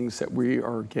different things that we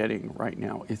are getting right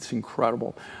now, it's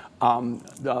incredible.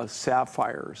 The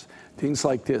sapphires, things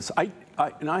like this.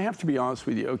 And I have to be honest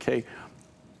with you, okay,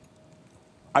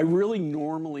 I really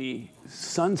normally,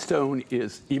 sunstone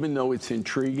is, even though it's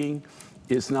intriguing,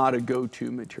 is not a go-to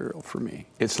material for me.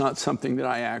 It's not something that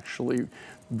I actually,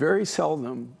 very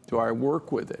seldom do I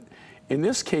work with it. In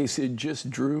this case, it just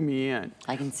drew me in.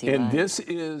 I can see and why. This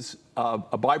is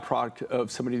a byproduct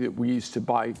of somebody that we used to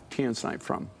buy tanzanite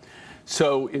from.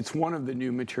 So it's one of the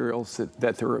new materials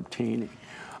that they're obtaining.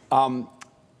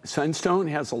 Sunstone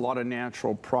has a lot of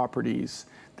natural properties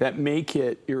that make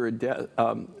it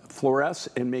fluoresce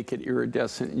and make it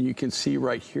iridescent. And you can see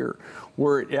right here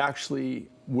where it actually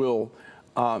will,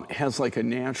 has like a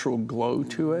natural glow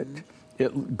to it.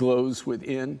 It glows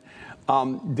within.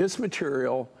 This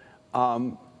material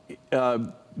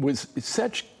was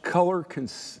such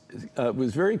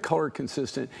was very color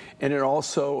consistent, and it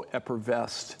also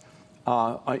effervesced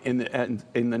in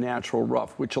the natural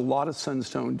rough, which a lot of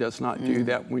sunstone does not do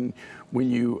that when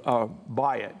you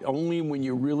buy it. Only when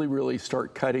you really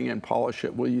start cutting and polish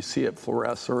it will you see it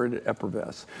fluoresce or it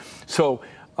effervesce. So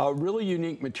a really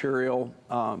unique material.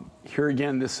 Here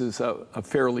again, this is a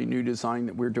fairly new design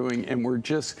that we're doing, and we're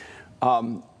just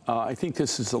I think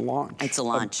this is a launch. It's a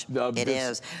launch. Of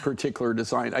this particular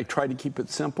design. I try to keep it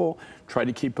simple, try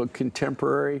to keep it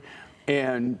contemporary,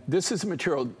 and this is a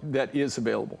material that is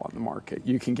available on the market.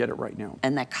 You can get it right now.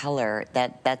 And that color,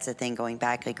 that's the thing. Going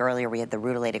back, like earlier, we had the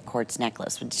rutilated quartz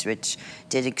necklace, which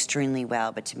did extremely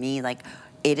well. But to me, like,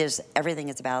 it is, everything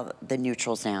is about the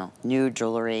neutrals now. Nude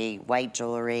jewelry, white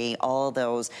jewelry, all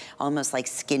those almost like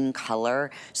skin color.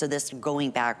 So this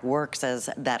going back works as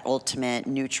that ultimate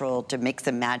neutral to mix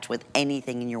and match with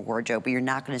anything in your wardrobe, but you're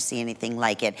not gonna see anything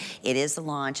like it. It is the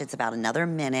launch, it's about another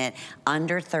minute,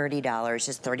 under $30,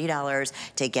 just $30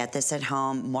 to get this at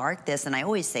home. Mark this, and I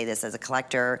always say this as a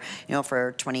collector, you know,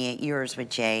 for 28 years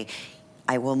with Jay,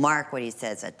 I will mark what he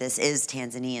says, that this is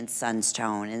Tanzanian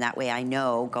sunstone, and that way I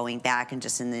know going back and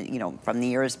just in the, you know, from the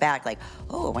years back, like,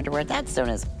 oh, I wonder where that stone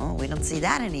is. Oh, we don't see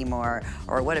that anymore,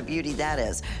 or what a beauty that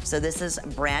is. So this is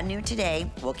brand new today.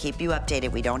 We'll keep you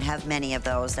updated. We don't have many of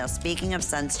those. Now, speaking of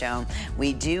sunstone,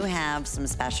 we do have some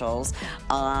specials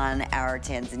on our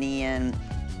Tanzanian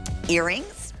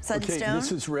earrings, sunstone. Okay,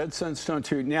 this is red sunstone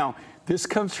too. Now, this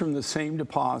comes from the same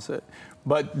deposit,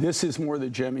 but this is more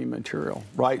the gemmy material,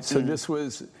 right? So this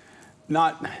was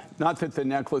not that the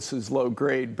necklace is low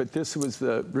grade, but this was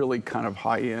the really kind of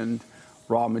high-end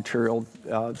raw material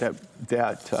that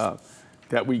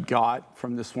we got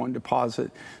from this one deposit.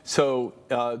 So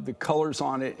the colors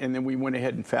on it, and then we went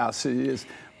ahead and faceted it.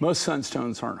 Most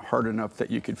sunstones aren't hard enough that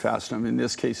you could fasten them. In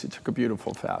this case, it took a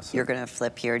beautiful facet. You're gonna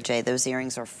flip here, Jay. Those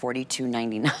earrings are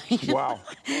 $42.99. Wow.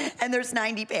 And there's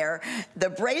 90 pair. The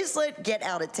bracelet, get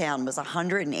out of town, was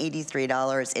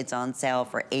 $183. It's on sale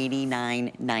for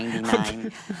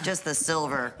 $89.99. Just the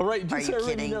silver. All right, just so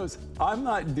everybody knows, I'm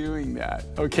not doing that,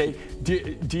 okay?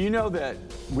 Do you know that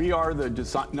we are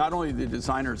not only the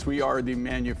designers, we are the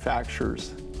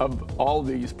manufacturers of all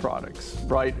these products,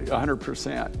 right?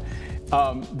 100%.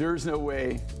 There's no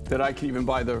way that I can even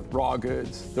buy the raw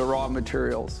goods, the raw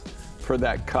materials for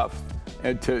that cuff,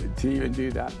 and to even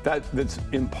do that. That's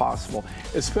impossible,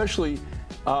 especially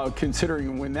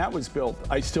considering when that was built,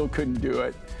 I still couldn't do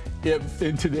it. If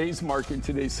in today's market,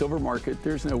 today's silver market,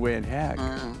 there's no way in heck.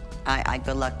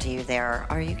 Good luck to you there.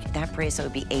 That bracelet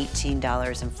would be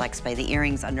 $18 in FlexPay. The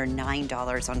earrings under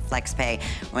 $9 on FlexPay.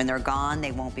 When they're gone,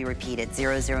 they won't be repeated.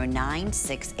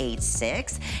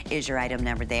 009686 is your item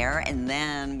number there. And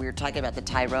then we were talking about the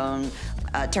Tyrone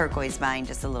turquoise mine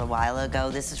just a little while ago.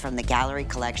 This is from the Gallery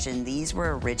collection. These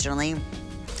were originally,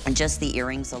 just the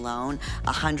earrings alone,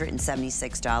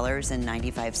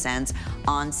 $176.95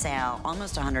 on sale,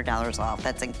 almost $100 off.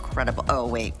 That's incredible. Oh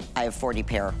wait, I have 40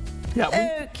 pair.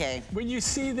 Yeah. Okay. When you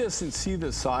see this and see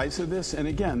the size of this, and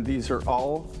again, these are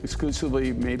all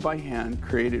exclusively made by hand,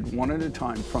 created one at a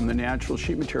time from the natural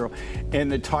sheet material. And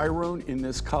the Tyrone in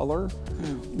this color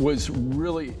was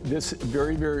really, this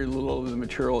very little of the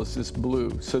material is this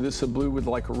blue. So this is a blue with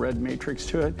like a red matrix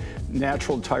to it.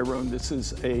 Natural Tyrone, this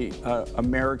is a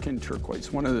American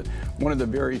turquoise, one of the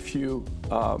very few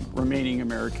remaining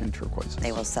American turquoises.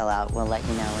 They will sell out. We'll let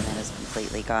you know when that is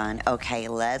completely gone. Okay,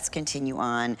 let's continue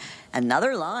on.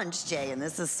 Another launch, Jay, and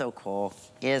this is so cool.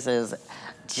 This is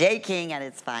J. King at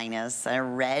its finest, a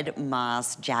red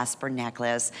moss jasper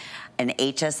necklace, an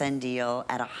HSN deal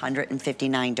at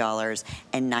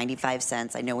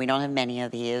 $159.95. I know we don't have many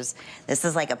of these. This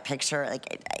is like a picture,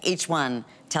 like each one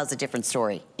tells a different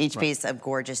story. Each piece of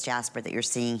gorgeous jasper that you're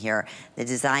seeing here. The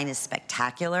design is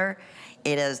spectacular.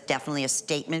 It is definitely a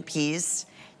statement piece.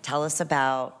 Tell us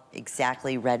about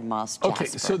exactly red moss jasper. Okay,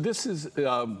 so this is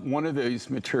one of these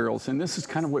materials, and this is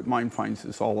kind of what Mind Finds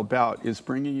is all about, is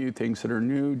bringing you things that are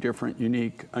new, different,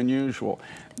 unique, unusual.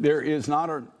 There is not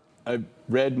a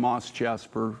red moss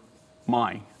jasper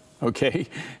mine, okay?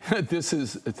 This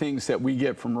is things that we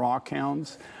get from rock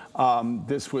hounds.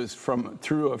 This was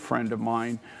through a friend of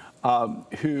mine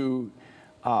who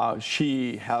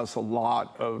she has a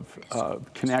lot of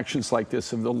connections like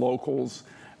this of the locals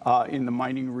in the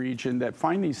mining region that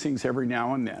find these things every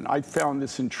now and then. I found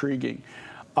this intriguing.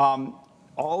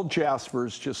 All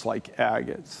jaspers, just like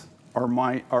agates,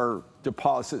 are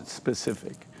deposit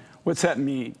specific. What's that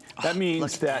mean? That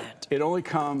means that it only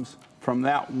comes from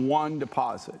that one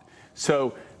deposit.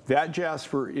 So that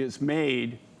jasper is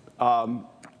made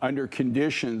under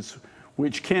conditions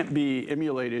which can't be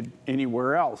emulated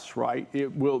anywhere else, right?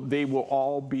 They will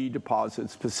all be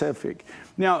deposit specific.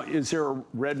 Now, is there a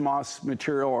red moss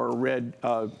material or a red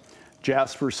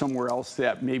jasper somewhere else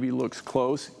that maybe looks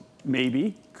close?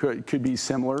 Maybe, could be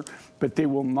similar, but they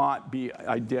will not be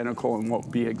identical and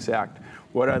won't be exact.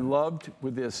 What I loved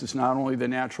with this is not only the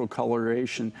natural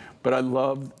coloration, but I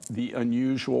love the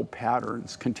unusual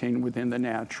patterns contained within the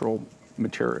natural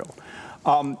material.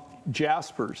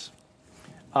 Jaspers.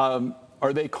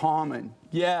 Are they common?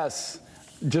 Yes.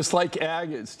 Just like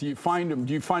agates. Do you find them?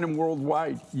 Do you find them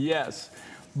worldwide? Yes.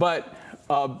 But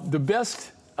the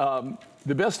best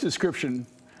description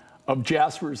of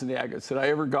jaspers and agates that I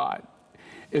ever got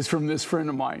is from this friend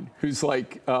of mine who's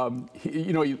like,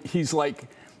 he's like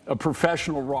a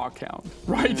professional rock hound,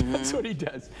 right? Mm-hmm. That's what he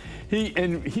does.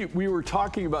 We were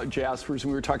talking about jaspers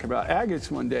and we were talking about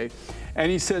agates one day,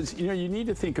 and he says, you need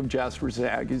to think of jaspers and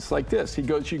agates like this. He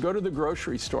goes, you go to the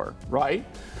grocery store, right?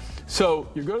 So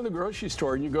you go to the grocery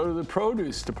store and you go to the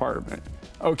produce department,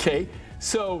 okay?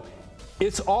 So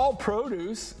it's all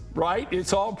produce, right?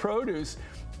 It's all produce.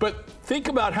 But think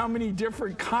about how many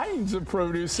different kinds of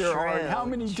produce there are and how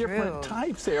many different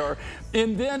types there are.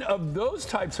 And then of those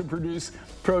types of produce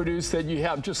that you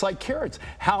have, just like carrots,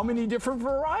 how many different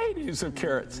varieties of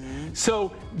carrots? Mm-hmm.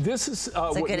 So this is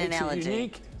what makes it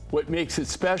unique, what makes it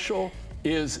special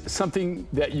is something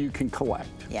that you can collect.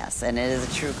 Yes, and it is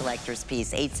a true collector's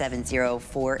piece,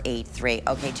 870-483.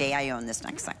 Okay, Jay, I own this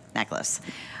necklace.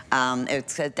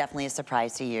 It's definitely a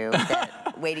surprise to you.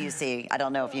 Wait till you see. I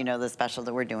don't know if you know the special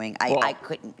that we're doing. I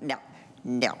couldn't,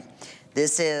 no.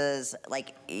 This is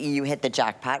like, you hit the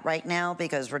jackpot right now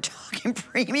because we're talking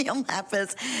premium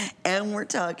lapis and we're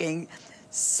talking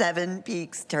 7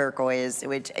 Peaks turquoise,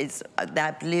 which is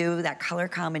that blue, that color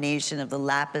combination of the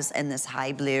lapis and this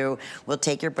high blue will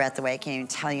take your breath away. I can't even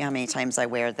tell you how many times I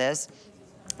wear this.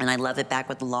 And I love it back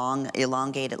with the long,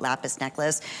 elongated lapis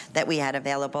necklace that we had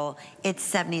available. It's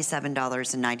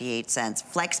 $77.98.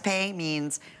 Flex pay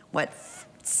means, what,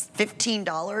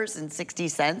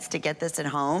 $15.60 to get this at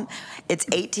home. It's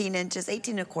 18 inches,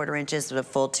 18¼ inches with a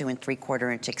full 2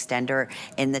 3/4 inch extender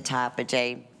in the top. But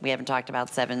Jay, we haven't talked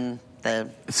about 7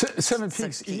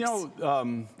 Peaks. You know,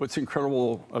 what's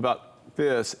incredible about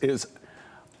this is,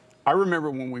 I remember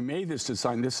when we made this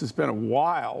design, this has been a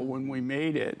while when we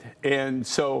made it. And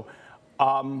so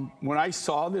when I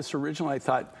saw this originally, I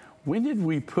thought, when did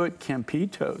we put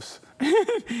Campitos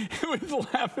with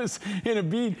lapis in a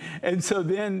bead? And so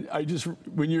then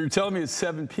when you were telling me it's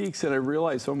 7 Peaks, and I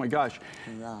realized, oh my gosh,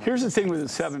 here's the thing with the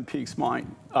 7 Peaks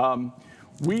mine.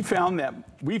 We found that,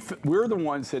 we're the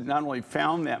ones that not only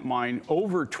found that mine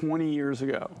over 20 years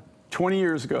ago. 20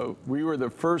 years ago, we were the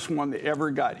first one that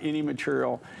ever got any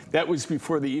material. That was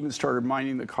before they even started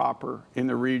mining the copper in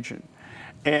the region.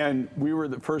 And we were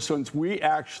the first ones. We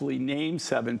actually named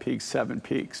 7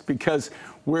 Peaks because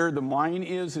where the mine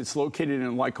is, it's located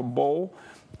in like a bowl.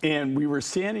 And we were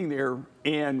standing there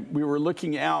and we were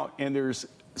looking out, and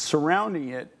surrounding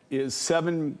it is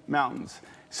 7 mountains.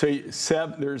 So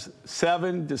there's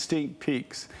 7 distinct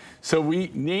peaks. So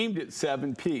we named it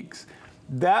 7 Peaks.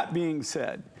 That being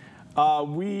said,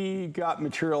 we got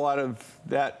material out of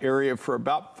that area for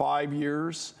about 5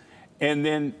 years, and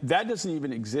then that doesn't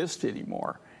even exist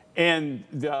anymore. And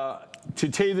to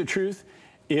tell you the truth,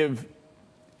 if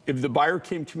the buyer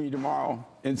came to me tomorrow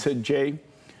and said, Jay,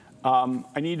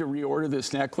 I need to reorder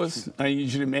this necklace, I need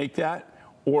you to make that,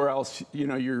 or else, you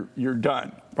know, you're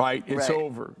done, right? It's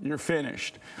over. You're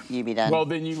finished. You'd be done. Well,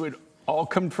 then you would all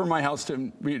come from my house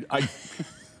to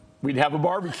we'd have a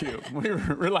barbecue. We'd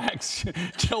relax,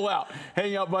 chill out,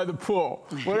 hang out by the pool,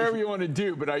 whatever you want to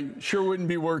do. But I sure wouldn't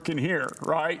be working here,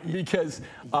 right? Because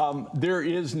there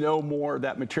is no more of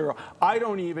that material. I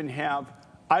don't even have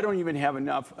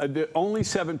enough. The only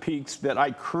 7 Peaks that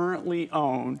I currently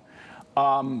own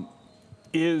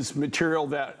is material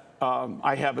that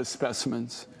I have as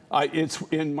specimens. It's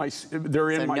in my.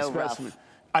 They're in my specimen.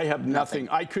 I have nothing.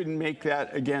 I couldn't make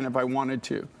that again if I wanted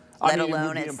to. Let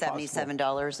alone at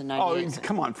 $77.98. Oh,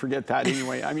 come on, forget that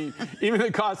anyway. I mean, even the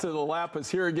cost of the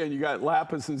lapis, here again, you got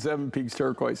lapis and 7 Peaks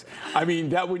turquoise. I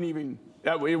mean, it wouldn't even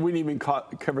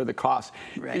cover the cost.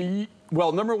 Right.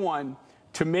 Well, number one,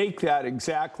 to make that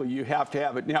exactly, you have to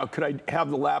have it. Now, could I have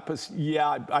the lapis?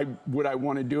 Yeah. Would I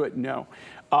want to do it? No.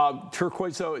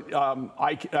 Turquoise, though,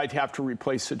 I'd have to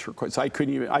replace the turquoise. I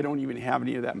don't even have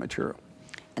any of that material.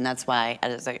 And that's why,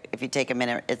 if you take a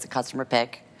minute, it's a customer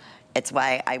pick. It's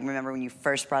why I remember when you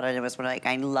first brought it, it was like,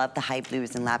 I love the high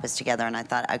blues and lapis together, and I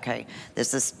thought, okay,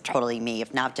 this is totally me.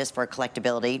 If not just for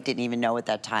collectability, didn't even know at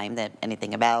that time that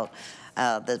anything about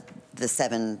the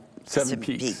 7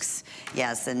 Peaks.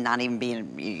 Yes, and not even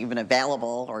being even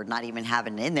available or not even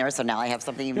having it in there. So now I have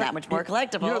something even that much more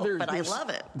collectible, but I love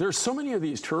it. There's so many of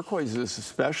these turquoises,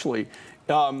 especially,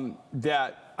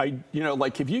 that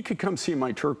like if you could come see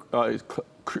my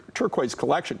turquoise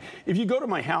collection. If you go to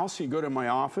my house, you go to my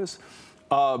office,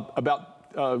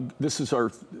 this is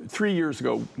 3 years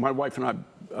ago, my wife and I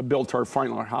built our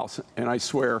final house, and I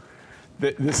swear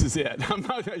that this is it. I'm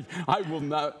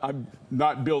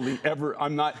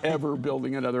not ever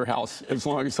building another house as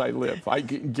long as I live. I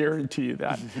can guarantee you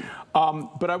that.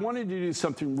 But I wanted to do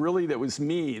something really that was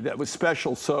me, that was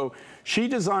special. So she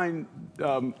designed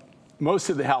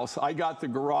most of the house. I got the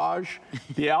garage,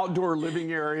 the outdoor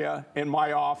living area, and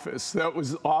my office. That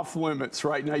was off limits,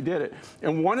 right? And I did it.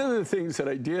 And one of the things that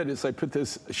I did is I put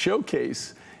this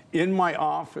showcase in my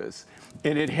office,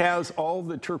 and it has all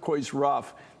the turquoise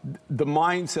rough, the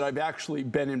mines that I've actually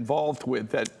been involved with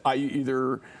that I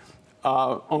either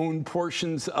own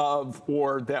portions of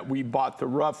or that we bought the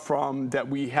rough from, that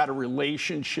we had a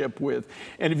relationship with.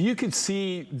 And if you could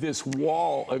see this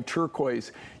wall of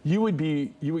turquoise, you would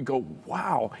go,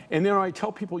 wow. And then I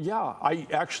tell people, yeah, I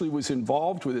actually was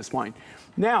involved with this mine.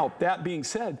 Now, that being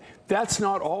said, that's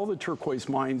not all the turquoise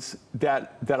mines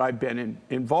that I've been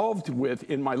involved with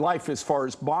in my life as far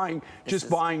as buying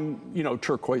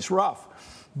turquoise rough.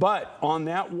 But on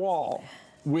that wall,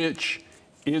 which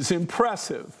is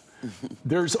impressive,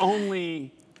 there's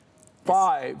only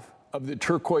 5 of the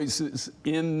turquoises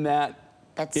in that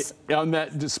on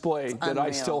that display that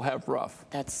I still have rough.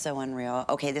 That's so unreal.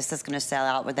 Okay, this is going to sell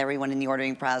out with everyone in the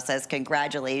ordering process.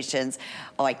 Congratulations.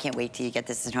 Oh, I can't wait till you get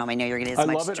this at home. I know you're going to get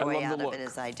as much joy out of it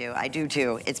as I do. I do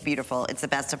too. It's beautiful. It's the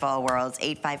best of all worlds.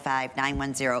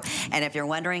 855-910. And if you're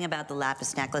wondering about the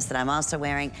lapis necklace that I'm also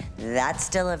wearing, that's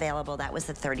still available. That was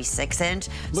the 36-inch.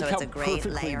 So it's a great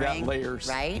layering. That layers.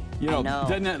 Right? You know,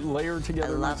 doesn't that layer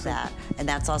together? I love that. And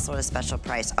that's also at a special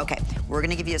price. Okay, we're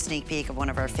going to give you a sneak peek of one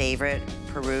of our favorite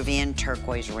Peruvian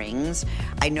turquoise rings.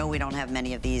 I know we don't have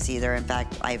many of these either. In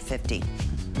fact, I have 50.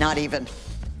 Not even.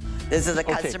 This is a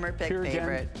customer pick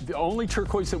favorite. Again, the only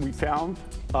turquoise that we found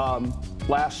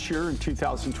last year in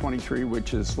 2023,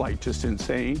 which is like just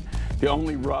insane. The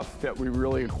only rough that we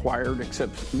really acquired,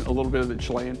 except a little bit of the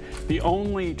Chilean. The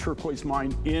only turquoise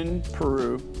mine in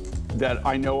Peru that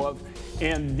I know of,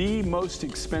 and the most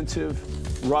expensive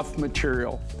rough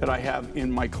material that I have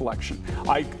in my collection.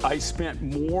 I spent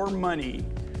more money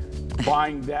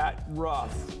buying that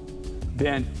rough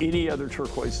than any other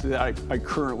turquoise that I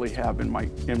currently have in my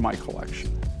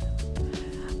collection.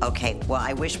 Okay, well,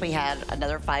 I wish we had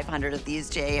another 500 of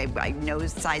these, Jay. I know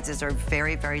sizes are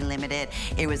very, very limited.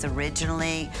 It was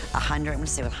originally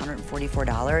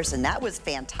 $144, and that was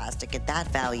fantastic at that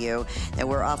value that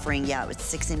we're offering. Yeah, it was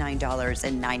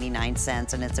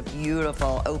 $69.99, and it's a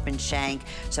beautiful open shank,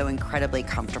 so incredibly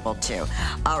comfortable too.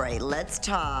 All right, let's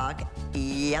talk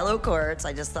yellow quartz.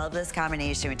 I just love this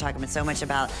combination. We talk so much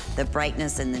about the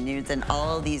brightness and the nudes and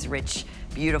all these rich,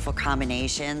 beautiful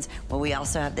combinations. Well, we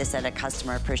also have this at a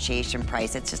customer appreciation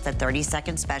price. It's just a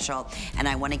 30-second special, and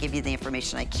I want to give you the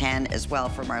information I can as well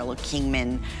from our little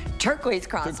Kingman turquoise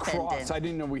cross pendant. I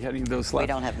didn't know we had any of those left. We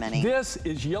don't have many. This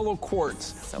is yellow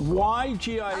quartz. So cool. Why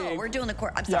GIA? Oh, we're doing the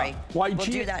quartz. I'm sorry. We'll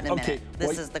do that in a minute.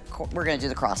 This is we're going to do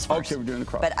the cross first. Okay, we're doing the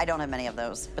cross. But I don't have many of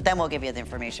those. But then we'll give you the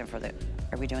information for the.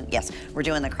 Are we doing? Yes, we're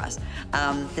doing the cross.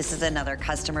 This is another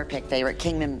customer pick favorite,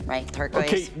 Kingman, right? Turquoise.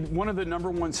 Okay, one of the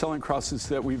 #1 selling crosses necklaces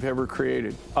that we've ever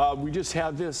created. We just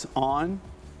had this on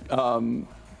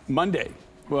Monday.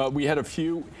 We had a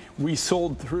few. We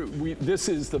sold through. This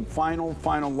is the final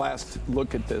last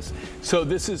look at this. So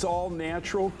this is all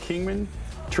natural Kingman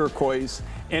turquoise,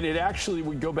 and it actually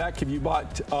would go back if you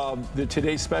bought the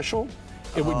Today Special.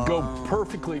 It would go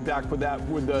perfectly back with that,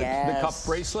 with the cup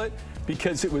bracelet,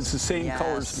 because it was the same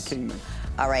color as the Kingman.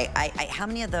 All right, how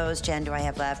many of those, Jen, do I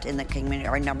have left in the Kingman,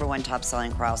 our #1 top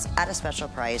selling cross at a special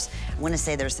price? I want to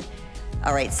say there's,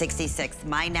 all right, 66.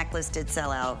 My necklace did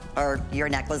sell out, or your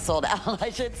necklace sold out, I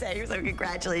should say, so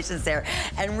congratulations there.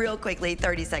 And real quickly,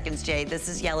 30 seconds, Jay, this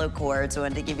is yellow quartz. I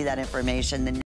wanted to give you that information.